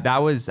 Right. I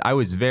was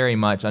very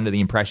much under the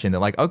impression that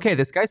like, okay,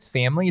 this guy's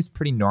family is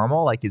pretty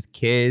normal. Like his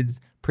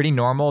kids, pretty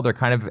normal. They're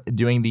kind of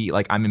doing the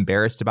like, I'm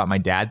embarrassed about my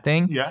dad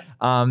thing. Yeah.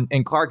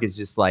 And Clark is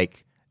just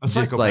like,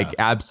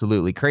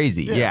 absolutely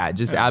crazy.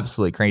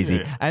 Absolutely crazy.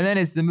 Yeah. And then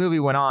as the movie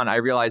went on, I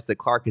realized that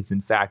Clark is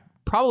in fact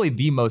probably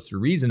the most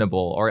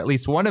reasonable, or at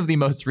least one of the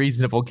most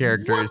reasonable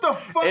characters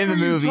in the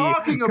movie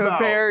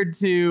compared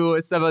to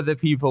some of the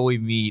people we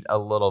meet a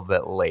little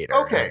bit later.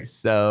 Okay.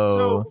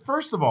 So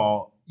first of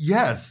all,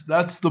 yes,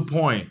 that's the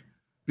point.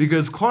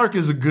 Because Clark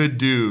is a good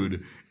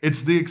dude.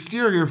 It's the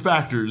exterior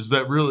factors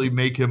that really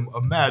make him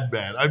a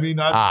madman. I mean,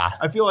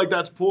 I feel like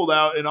that's pulled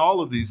out in all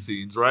of these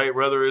scenes, right?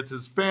 Whether it's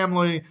his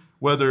family,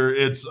 whether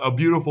it's a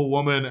beautiful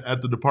woman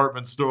at the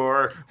department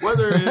store,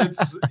 whether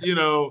it's,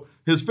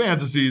 his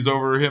fantasies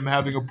over him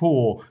having a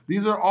pool.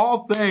 These are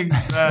all things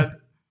that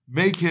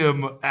make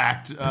him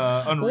act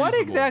unreasonable. What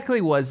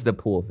exactly was the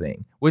pool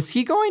thing? Was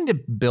he going to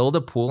build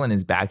a pool in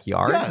his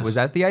backyard? Yes. Was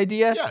that the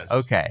idea? Yes.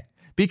 Okay.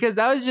 Because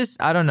that was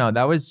just, I don't know.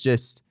 That was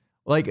just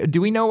like,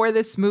 do we know where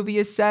this movie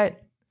is set?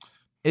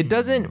 It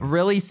doesn't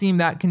really seem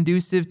that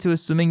conducive to a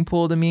swimming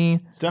pool to me.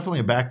 It's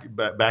definitely a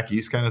back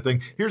east kind of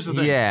thing. Here's the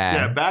thing.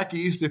 Yeah, back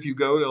east, if you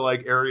go to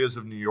like areas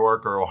of New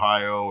York or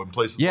Ohio and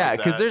places like that. Yeah,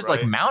 because there's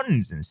like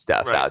mountains and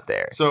stuff out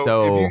there.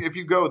 So if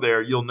you go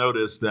there, you'll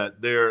notice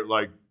that they're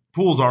like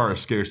pools are a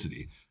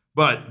scarcity.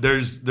 But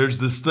there's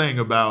this thing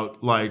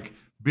about like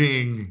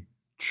being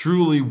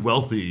truly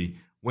wealthy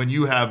when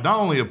you have not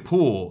only a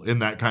pool in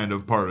that kind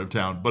of part of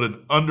town, but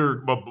an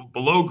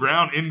below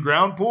ground,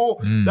 in-ground pool.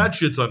 That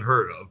shit's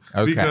unheard of.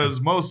 Okay. Because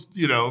most,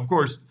 of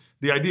course,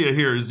 the idea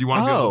here is you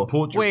want to be able to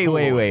pull at your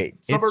pool.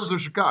 Wait. Suburbs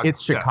of Chicago.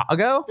 It's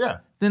Chicago? Yeah.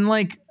 Then,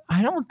 like,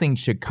 I don't think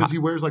Chicago. Because he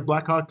wears, like,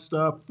 Blackhawk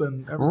stuff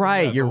and everything.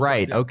 Right, you're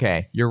right. Yeah.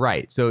 Okay, you're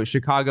right. So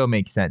Chicago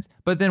makes sense.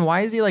 But then why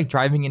is he, like,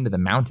 driving into the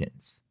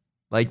mountains?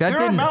 Like that.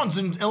 There are mountains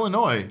in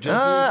Illinois.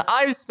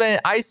 I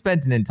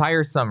spent an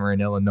entire summer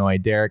in Illinois,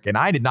 Derek, and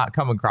I did not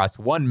come across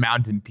one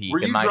mountain peak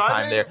in my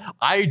time there.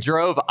 I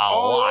drove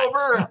all lot.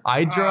 Over?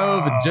 I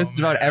drove just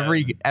about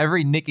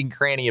every nick and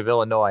cranny of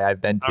Illinois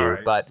I've been to.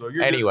 Right, but so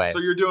anyway,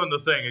 you're doing the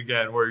thing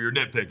again where you're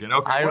nitpicking.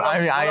 Okay,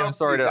 I'm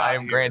sort of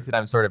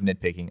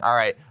nitpicking. All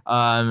right,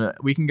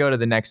 we can go to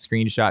the next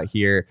screenshot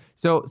here.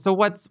 So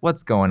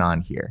what's going on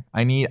here?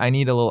 I need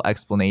a little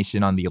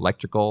explanation on the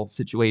electrical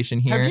situation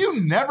here. Have you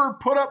never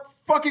put up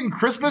fucking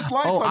Christmas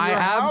lights on your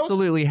house? I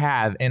absolutely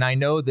have, and I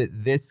know that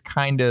this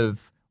kind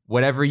of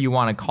whatever you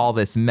want to call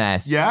this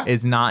mess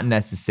is not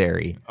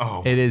necessary.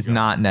 It is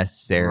not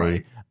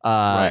necessary.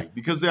 Right.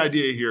 Because the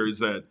idea here is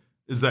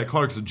that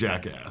Clark's a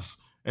jackass,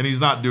 and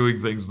he's not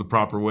doing things the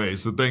proper way.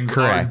 So things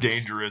are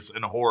dangerous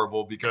and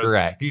horrible because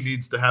he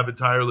needs to have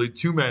entirely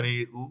too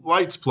many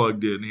lights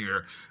plugged in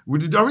here.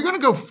 Are we going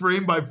to go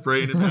frame by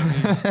frame and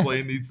have me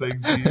explain these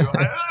things to you?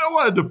 I don't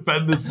want to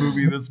defend this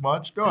movie this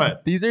much. Go ahead.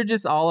 These are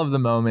just all of the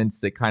moments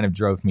that kind of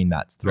drove me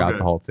nuts throughout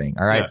the whole thing.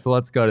 All right, so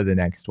let's go to the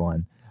next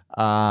one.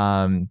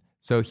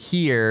 So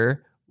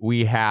here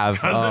we have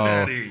Cousin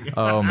Eddie.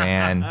 Oh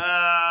man.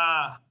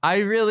 I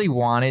really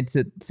wanted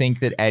to think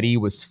that Eddie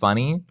was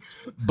funny,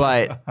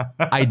 but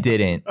I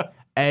didn't.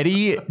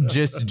 Eddie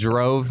just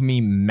drove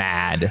me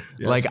mad.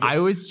 Yes, I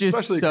was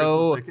just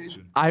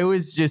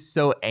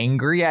so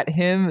angry at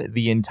him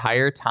the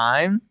entire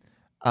time.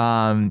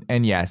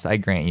 And yes, I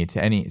grant you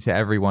to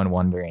everyone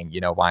wondering,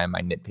 why am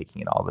I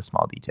nitpicking at all the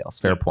small details?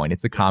 Fair point.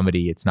 It's a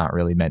comedy. It's not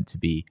really meant to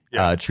be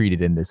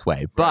treated in this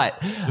way.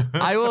 But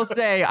I will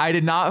say I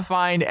did not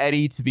find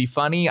Eddie to be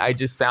funny. I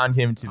just found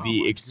him to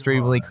be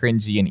extremely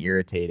cringy and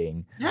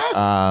irritating.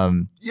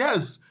 Yes.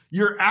 Yes.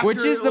 You're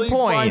accurately which is the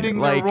point. Finding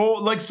their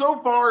role. So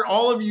far,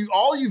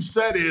 all you've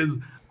said is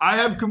I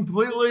have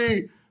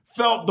completely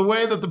felt the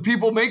way that the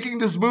people making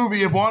this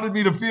movie have wanted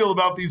me to feel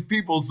about these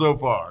people so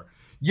far.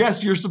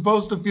 Yes, you're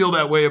supposed to feel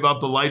that way about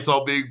the lights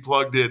all being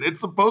plugged in. It's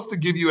supposed to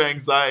give you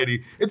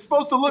anxiety. It's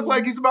supposed to look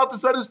like he's about to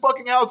set his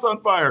fucking house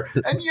on fire.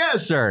 And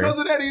yes,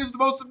 Cousin Eddie is the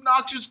most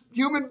obnoxious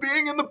human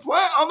being on the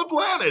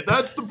planet.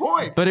 That's the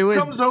point. But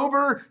comes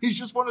over, he's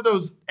just one of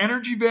those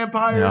energy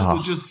vampires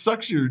that just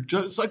sucks your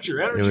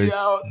energy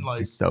out and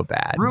just so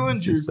bad.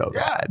 Ruins your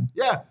bad.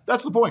 Yeah,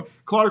 that's the point.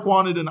 Clark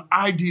wanted an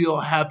ideal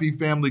happy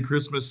family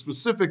Christmas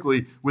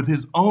specifically with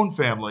his own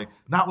family,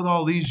 not with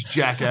all these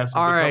jackasses that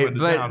come into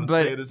town and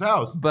stay at his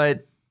house.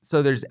 But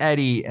so there's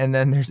Eddie, and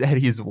then there's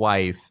Eddie's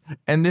wife,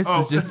 and this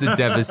is just a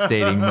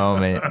devastating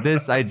moment.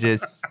 I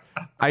just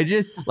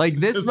like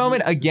this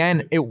moment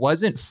again. It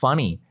wasn't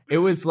funny. It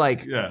was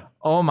like,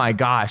 oh my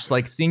gosh,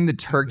 like seeing the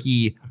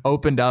turkey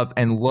opened up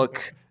and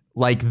look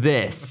like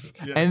this,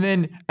 and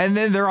then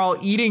they're all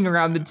eating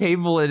around the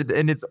table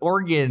and its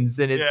organs,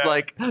 and it's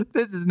like,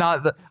 this is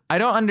not the. I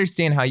don't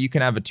understand how you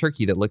can have a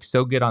turkey that looks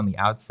so good on the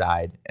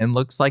outside and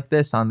looks like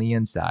this on the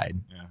inside.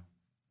 Yeah.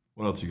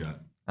 What else you got?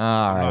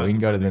 All right, we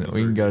can go to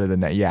the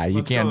next. Yeah,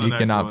 you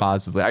cannot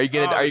possibly. Are you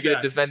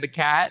gonna defend the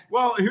cat?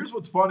 Well, here's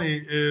what's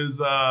funny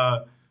is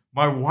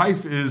my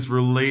wife is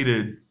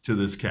related to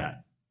this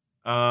cat.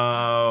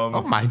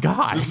 Oh my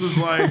gosh! This is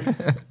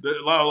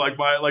like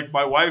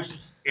my wife's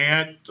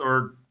aunt,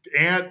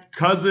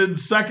 cousin,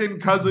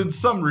 second cousin,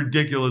 some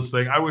ridiculous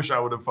thing. I wish I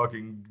would have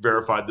fucking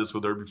verified this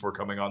with her before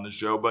coming on the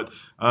show. But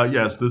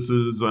yes, this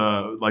is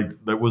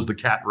that was the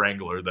cat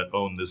wrangler that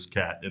owned this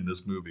cat in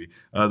this movie.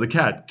 The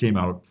cat came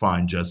out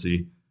fine,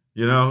 Jesse.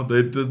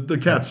 The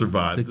cat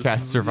survived. The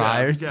cat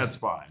survived. The cat's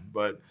fine.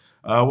 But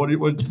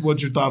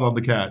what's your thought on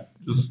the cat?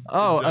 Just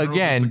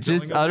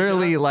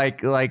utterly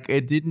like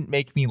it didn't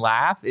make me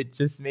laugh. It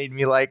just made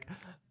me like,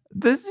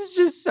 this is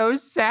just so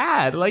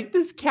sad. Like,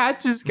 this cat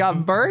just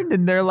got burned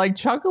and they're like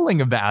chuckling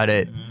about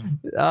it.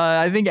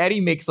 I think Eddie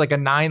makes like a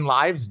 9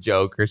 lives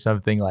joke or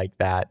something like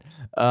that.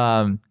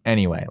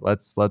 Anyway,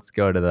 let's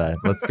go to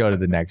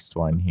the next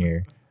one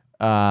here.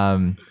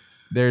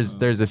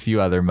 There's a few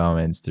other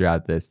moments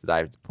throughout this that I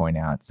have to point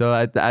out. So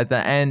at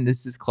the end,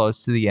 this is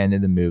close to the end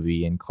of the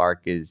movie, and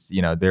Clark is,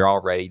 they're all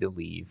ready to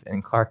leave,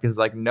 and Clark is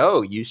like,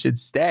 "No, you should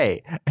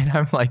stay," and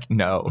I'm like,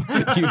 "No,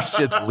 you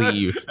should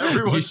leave.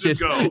 Everyone should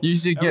go. You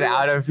should get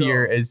out of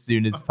here as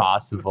soon as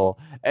possible."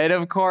 And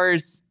of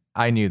course,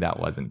 I knew that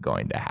wasn't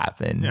going to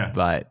happen,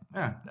 but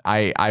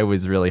I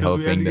was really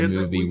hoping the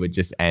movie would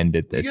just end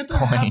at this point. The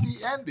happy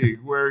ending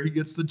where he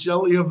gets the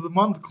Jelly of the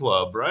Month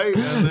club, right?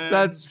 And then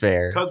that's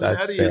fair. Cousin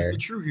Eddie is the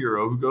true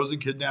hero who goes and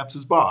kidnaps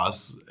his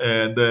boss,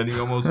 and then he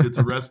almost gets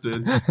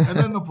arrested, and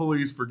then the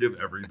police forgive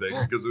everything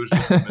because it was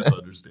just a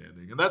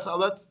misunderstanding, and that's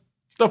how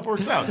stuff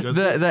works out.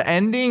 The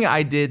ending,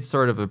 I did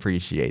sort of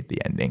appreciate the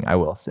ending, I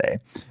will say.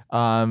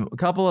 A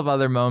couple of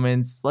other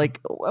moments, like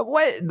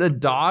what the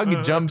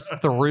dog jumps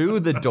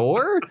through the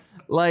door,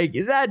 like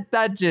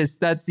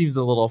that seems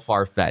a little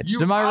far fetched.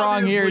 Am I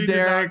wrong here,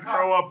 Derek? Did not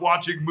grow up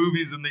watching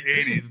movies in the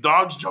 80s.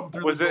 Dogs jump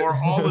through the door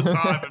all the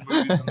time in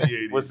movies in the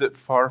 80s. Was it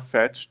far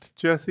fetched,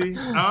 Jesse? You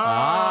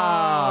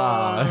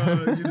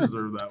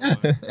deserve that one.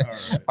 All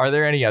right. Are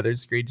there any other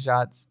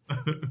screenshots?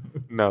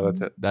 No,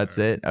 that's it. That's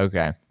it.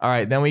 Okay. All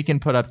right. Then we can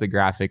put up the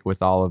graphic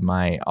with all of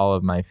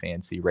my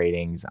fancy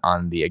ratings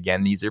on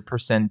again, these are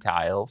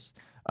percentiles.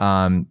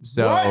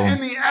 So what in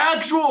the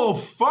actual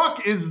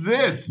fuck is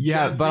this?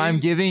 Yeah, Jesse? But I'm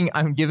giving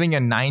a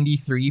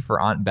 93 for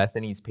Aunt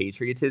Bethany's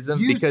patriotism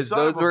because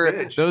those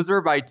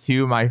were by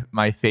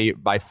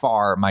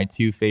far my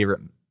 2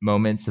 favorite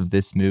moments of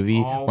this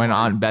movie when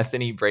my. Aunt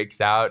Bethany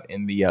breaks out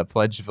in the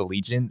Pledge of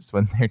Allegiance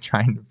when they're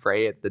trying to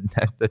pray at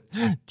the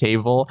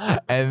table,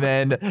 and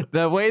then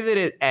the way that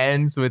it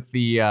ends with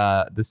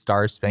the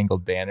Star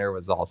Spangled Banner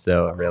was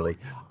also really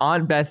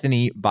Aunt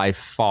Bethany, by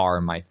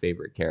far my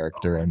favorite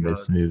character in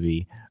this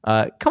movie.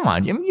 Come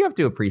on, you have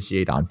to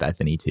appreciate Aunt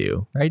Bethany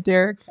too, right,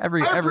 Derek? I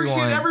appreciate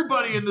everyone.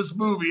 everybody in this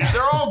movie.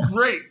 They're all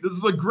great. This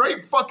is a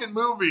great fucking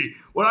movie.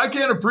 What I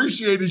can't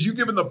appreciate is you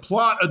giving the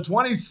plot a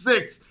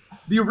 26,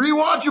 the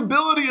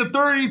rewatchability of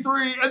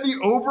 33, and the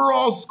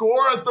overall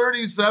score of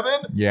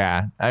 37.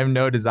 Yeah, I have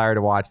no desire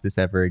to watch this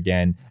ever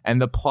again.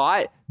 And the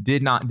plot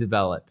did not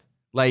develop.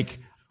 Like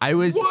I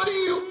was, What do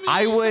you mean?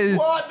 I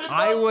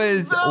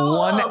was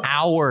 1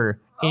 hour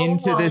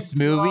into this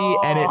movie,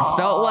 and it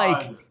felt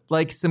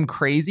like some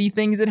crazy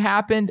things had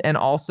happened, and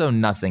also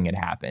nothing had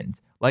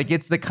happened. Like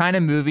it's the kind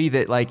of movie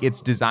that like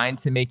it's designed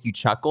to make you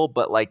chuckle,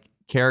 but like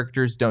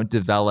characters don't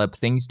develop,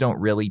 things don't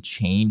really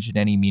change in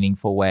any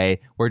meaningful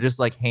way. We're just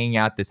like hanging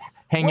out at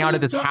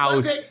this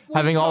house,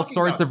 having all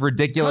sorts of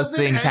ridiculous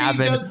things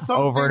happen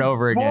over and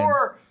over again.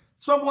 For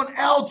someone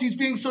else, he's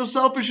being so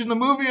selfish in the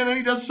movie, and then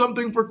he does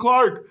something for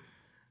Clark.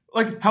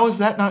 Like, how is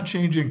that not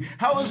changing?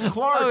 How is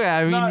Clark? Oh yeah,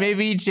 I mean,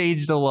 maybe he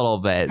changed a little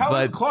bit. How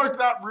is Clark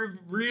not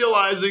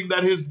realizing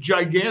that his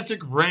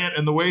gigantic rant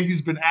and the way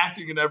he's been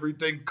acting and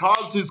everything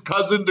caused his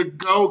cousin to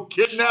go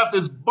kidnap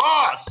his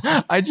boss?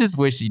 I just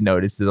wish he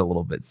noticed it a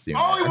little bit sooner.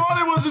 All he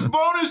wanted was his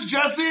bonus,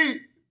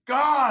 Jesse.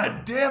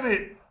 God damn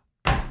it.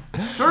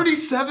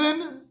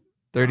 37?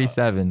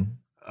 37.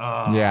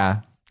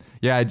 Yeah.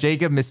 Yeah,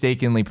 Jacob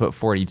mistakenly put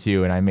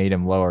 42, and I made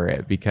him lower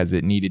it because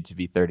it needed to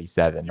be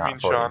 37, not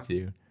 42.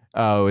 Sean?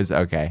 Oh, it was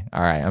okay.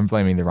 All right. I'm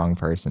blaming the wrong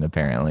person,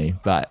 apparently.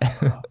 But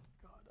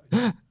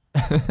I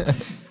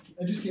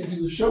just can't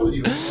do the show with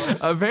you anymore.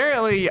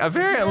 Apparently, I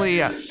can't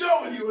do the show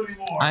with you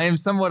anymore. I am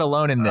somewhat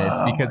alone in this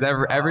because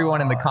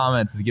everyone in the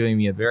comments is giving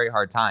me a very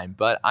hard time.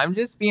 But I'm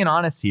just being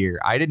honest here.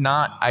 I did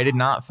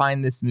not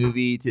find this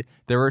movie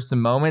there were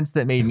some moments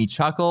that made me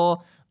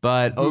chuckle,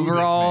 but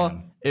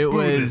overall it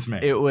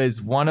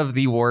was one of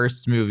the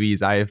worst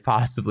movies I have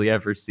possibly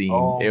ever seen.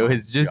 It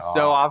was just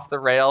so off the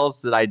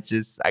rails that I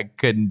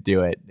couldn't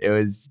do it. It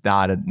was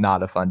not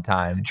a fun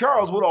time.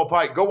 Charles Woodall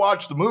Pike, go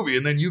watch the movie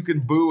and then you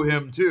can boo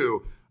him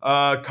too.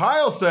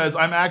 Kyle says,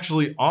 I'm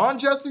actually on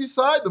Jesse's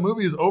side. The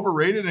movie is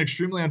overrated and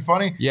extremely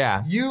unfunny.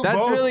 Yeah,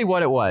 that's really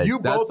what it was.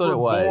 That's what it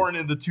was. Born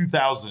in the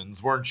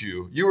 2000s, weren't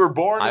you? You were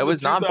born in I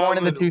was not born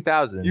in the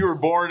 2000s. You were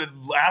born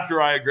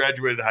after I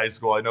graduated high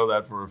school. I know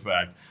that for a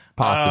fact.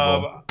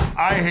 Possible.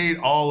 I hate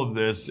all of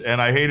this,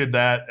 and I hated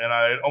that, and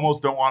I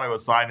almost don't want to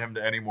assign him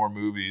to any more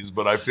movies,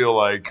 but I feel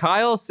like...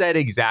 Kyle said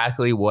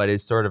exactly what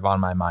is sort of on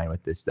my mind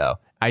with this, though.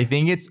 I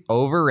think it's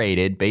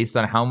overrated based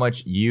on how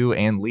much you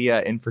and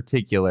Leah in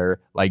particular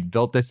like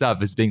built this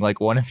up as being like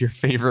one of your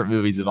favorite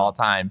movies of all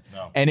time.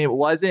 No. And it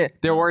wasn't.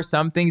 There were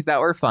some things that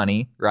were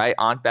funny, right?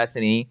 Aunt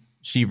Bethany,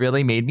 she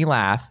really made me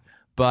laugh,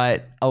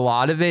 but a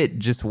lot of it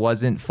just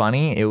wasn't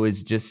funny. It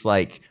was just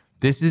like,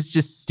 this is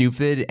just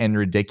stupid and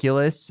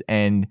ridiculous.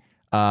 And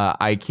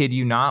I kid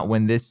you not,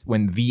 when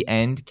the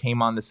end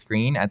came on the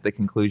screen at the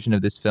conclusion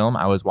of this film,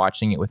 I was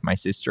watching it with my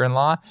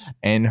sister-in-law,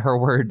 and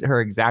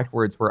her exact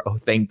words were, "Oh,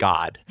 thank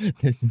God,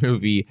 this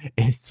movie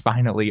is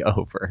finally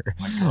over."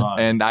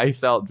 And I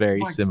felt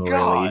very similarly.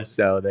 God.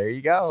 So there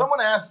you go.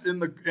 Someone asked in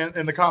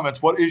the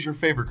comments, what is your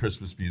favorite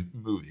Christmas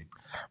movie?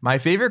 My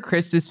favorite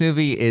Christmas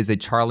movie is A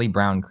Charlie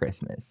Brown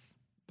Christmas,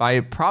 by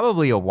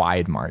probably a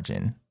wide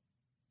margin.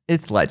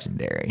 It's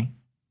legendary.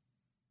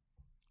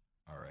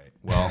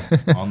 Well,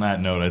 on that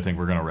note, I think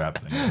we're going to wrap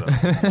things up.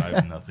 I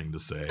have nothing to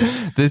say.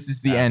 This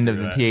is the end of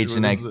the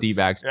PHNX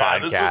D-backs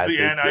podcast. This is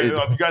the end.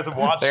 If you guys have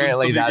watched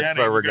apparently that's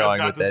where we're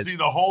going with this. You guys got to see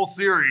the whole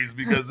series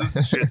because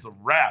this shit's a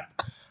wrap.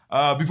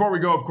 Before we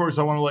go, of course,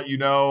 I want to let you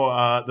know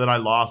that I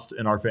lost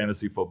in our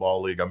fantasy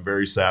football league. I'm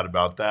very sad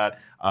about that.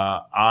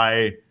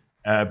 I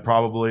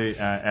probably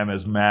am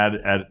as mad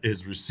at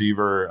his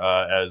receiver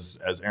as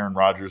Aaron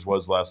Rodgers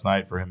was last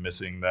night for him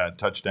missing that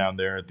touchdown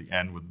there at the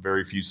end with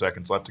very few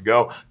seconds left to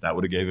go. That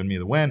would have given me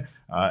the win.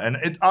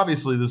 And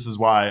obviously this is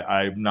why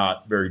I'm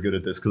not very good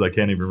at this because I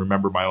can't even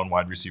remember my own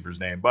wide receiver's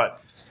name.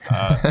 But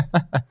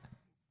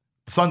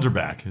Suns are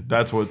back.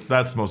 That's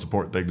the most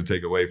important thing to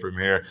take away from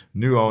here.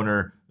 New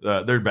owner,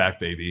 they're back,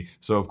 baby.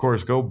 So of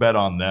course, go bet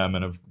on them.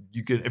 And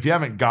if you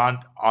haven't gone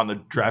on the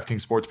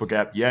DraftKings Sportsbook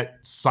app yet,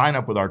 sign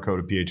up with our code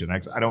of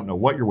PHNX. I don't know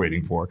what you're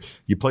waiting for.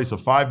 You place a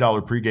 $5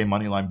 pregame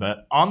moneyline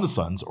bet on the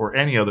Suns or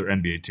any other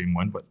NBA team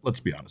win, but let's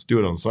be honest, do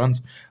it on the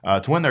Suns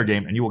to win their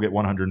game, and you will get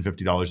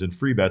 $150 in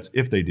free bets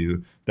if they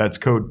do. That's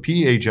code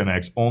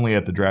PHNX only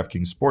at the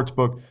DraftKings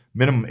Sportsbook.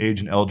 Minimum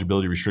age and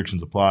eligibility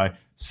restrictions apply.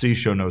 See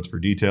show notes for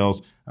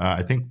details.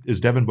 I think,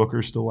 is Devin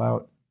Booker still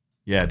out?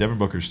 Yeah, Devin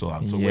Booker's still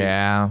out. So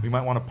yeah, we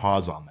might want to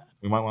pause on that.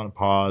 We might want to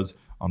pause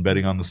on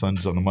betting on the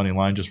Suns on the money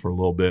line just for a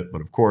little bit.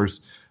 But of course,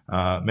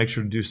 make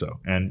sure to do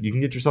so. And you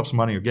can get yourself some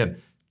money. Again,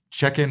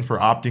 check in for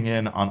opting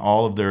in on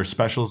all of their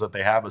specials that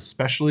they have,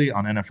 especially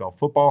on NFL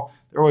football.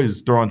 They're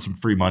always throwing some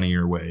free money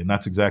your way, and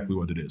that's exactly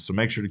what it is. So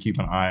make sure to keep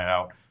an eye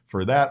out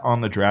for that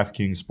on the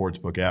DraftKings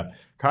Sportsbook app.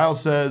 Kyle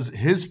says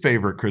his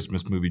favorite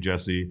Christmas movie,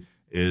 Jesse,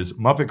 is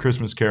Muppet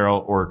Christmas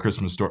Carol or A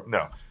Christmas Story.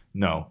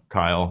 No,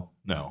 Kyle,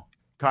 no.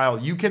 Kyle,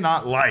 you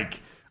cannot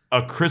like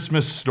A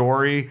Christmas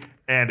Story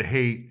and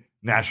hate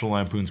National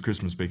Lampoon's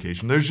Christmas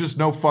Vacation. There's just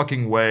no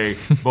fucking way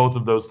both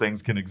of those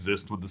things can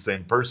exist with the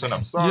same person.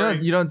 I'm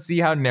sorry. You don't see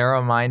how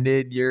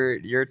narrow-minded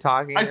you're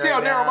talking. I see how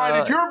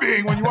narrow-minded you're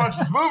being when you watch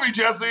this movie,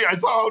 Jesse. I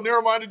saw how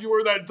narrow-minded you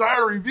were that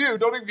entire review.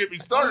 Don't even get me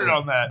started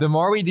on that. The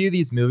more we do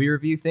these movie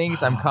review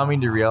things, I'm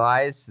coming to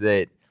realize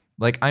that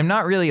I'm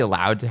not really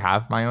allowed to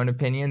have my own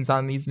opinions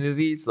on these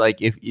movies.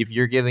 If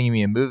you're giving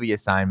me a movie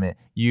assignment,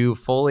 you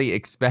fully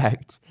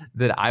expect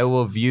that I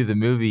will view the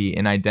movie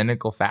in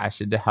identical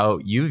fashion to how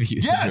you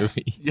view the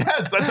movie.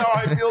 Yes, that's how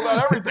I feel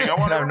about everything. I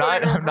want I'm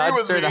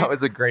not sure that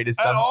was a great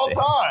assumption. At all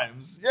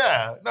times.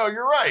 Yeah. No,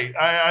 you're right.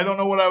 I don't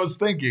know what I was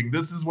thinking.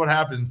 This is what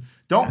happens.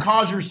 Don't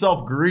cause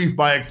yourself grief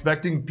by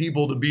expecting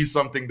people to be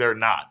something they're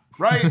not,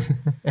 right?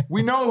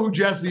 We know who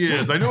Jesse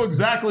is. I know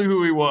exactly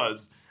who he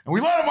was. And we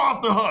let him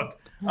off the hook.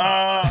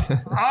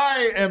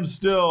 I am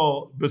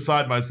still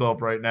beside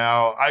myself right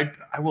now.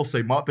 I will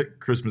say Muppet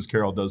Christmas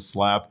Carol does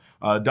slap.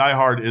 Die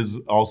Hard is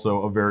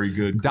also a very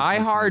good Die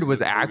Hard was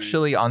movie.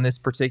 Actually on this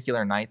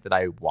particular night that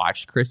I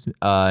watched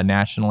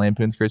National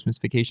Lampoon's Christmas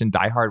Vacation.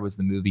 Die Hard was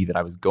the movie that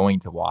I was going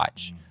to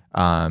watch.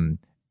 And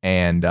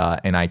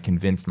I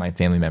convinced my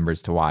family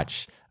members to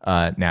watch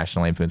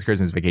National Lampoon's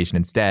Christmas Vacation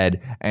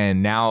instead.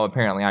 And now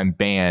apparently I'm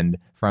banned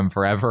from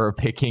forever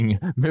picking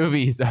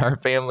movies at our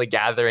family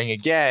gathering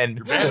again.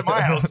 You're banned at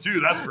my house too.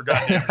 That's for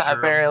goddamn sure.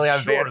 Apparently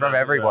I'm banned from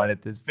everyone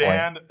at this point.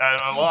 Banned,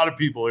 and a lot of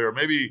people here.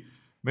 Maybe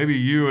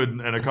you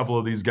and a couple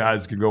of these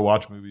guys can go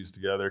watch movies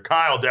together.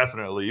 Kyle,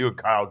 definitely. You and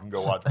Kyle can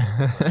go watch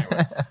movies.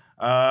 Anyway.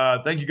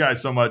 Thank you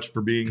guys so much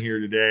for being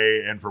here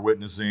today and for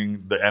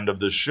witnessing the end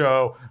of this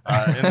show.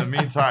 In the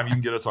meantime, you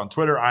can get us on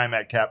Twitter. I'm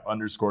at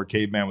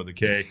Cap_Caveman with a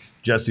K.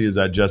 Jesse is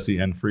at Jesse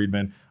N.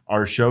 Friedman.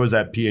 Our show is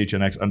at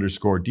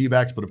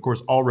PHNX_DBacks, but of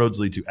course, all roads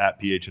lead to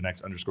at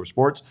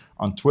PHNX_sports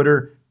on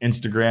Twitter,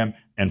 Instagram,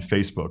 and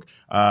Facebook.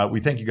 We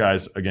thank you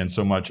guys again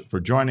so much for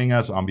joining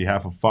us. On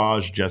behalf of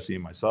Faj, Jesse,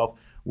 and myself,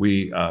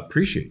 we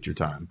appreciate your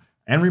time.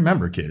 And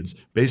remember, kids,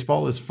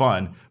 baseball is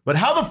fun, but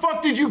how the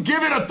fuck did you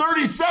give it a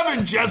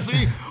 37,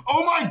 Jesse?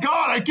 Oh my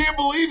God, I can't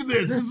believe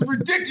this. This is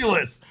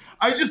ridiculous.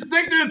 I just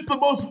think that it's the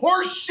most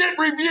horse shit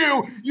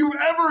review you've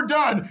ever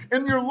done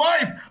in your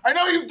life. I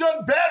know you've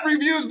done bad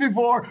reviews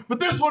before, but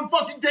this one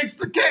fucking takes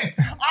the cake.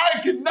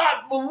 I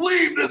cannot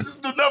believe this is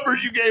the number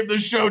you gave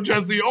this show,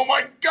 Jesse. Oh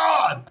my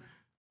God.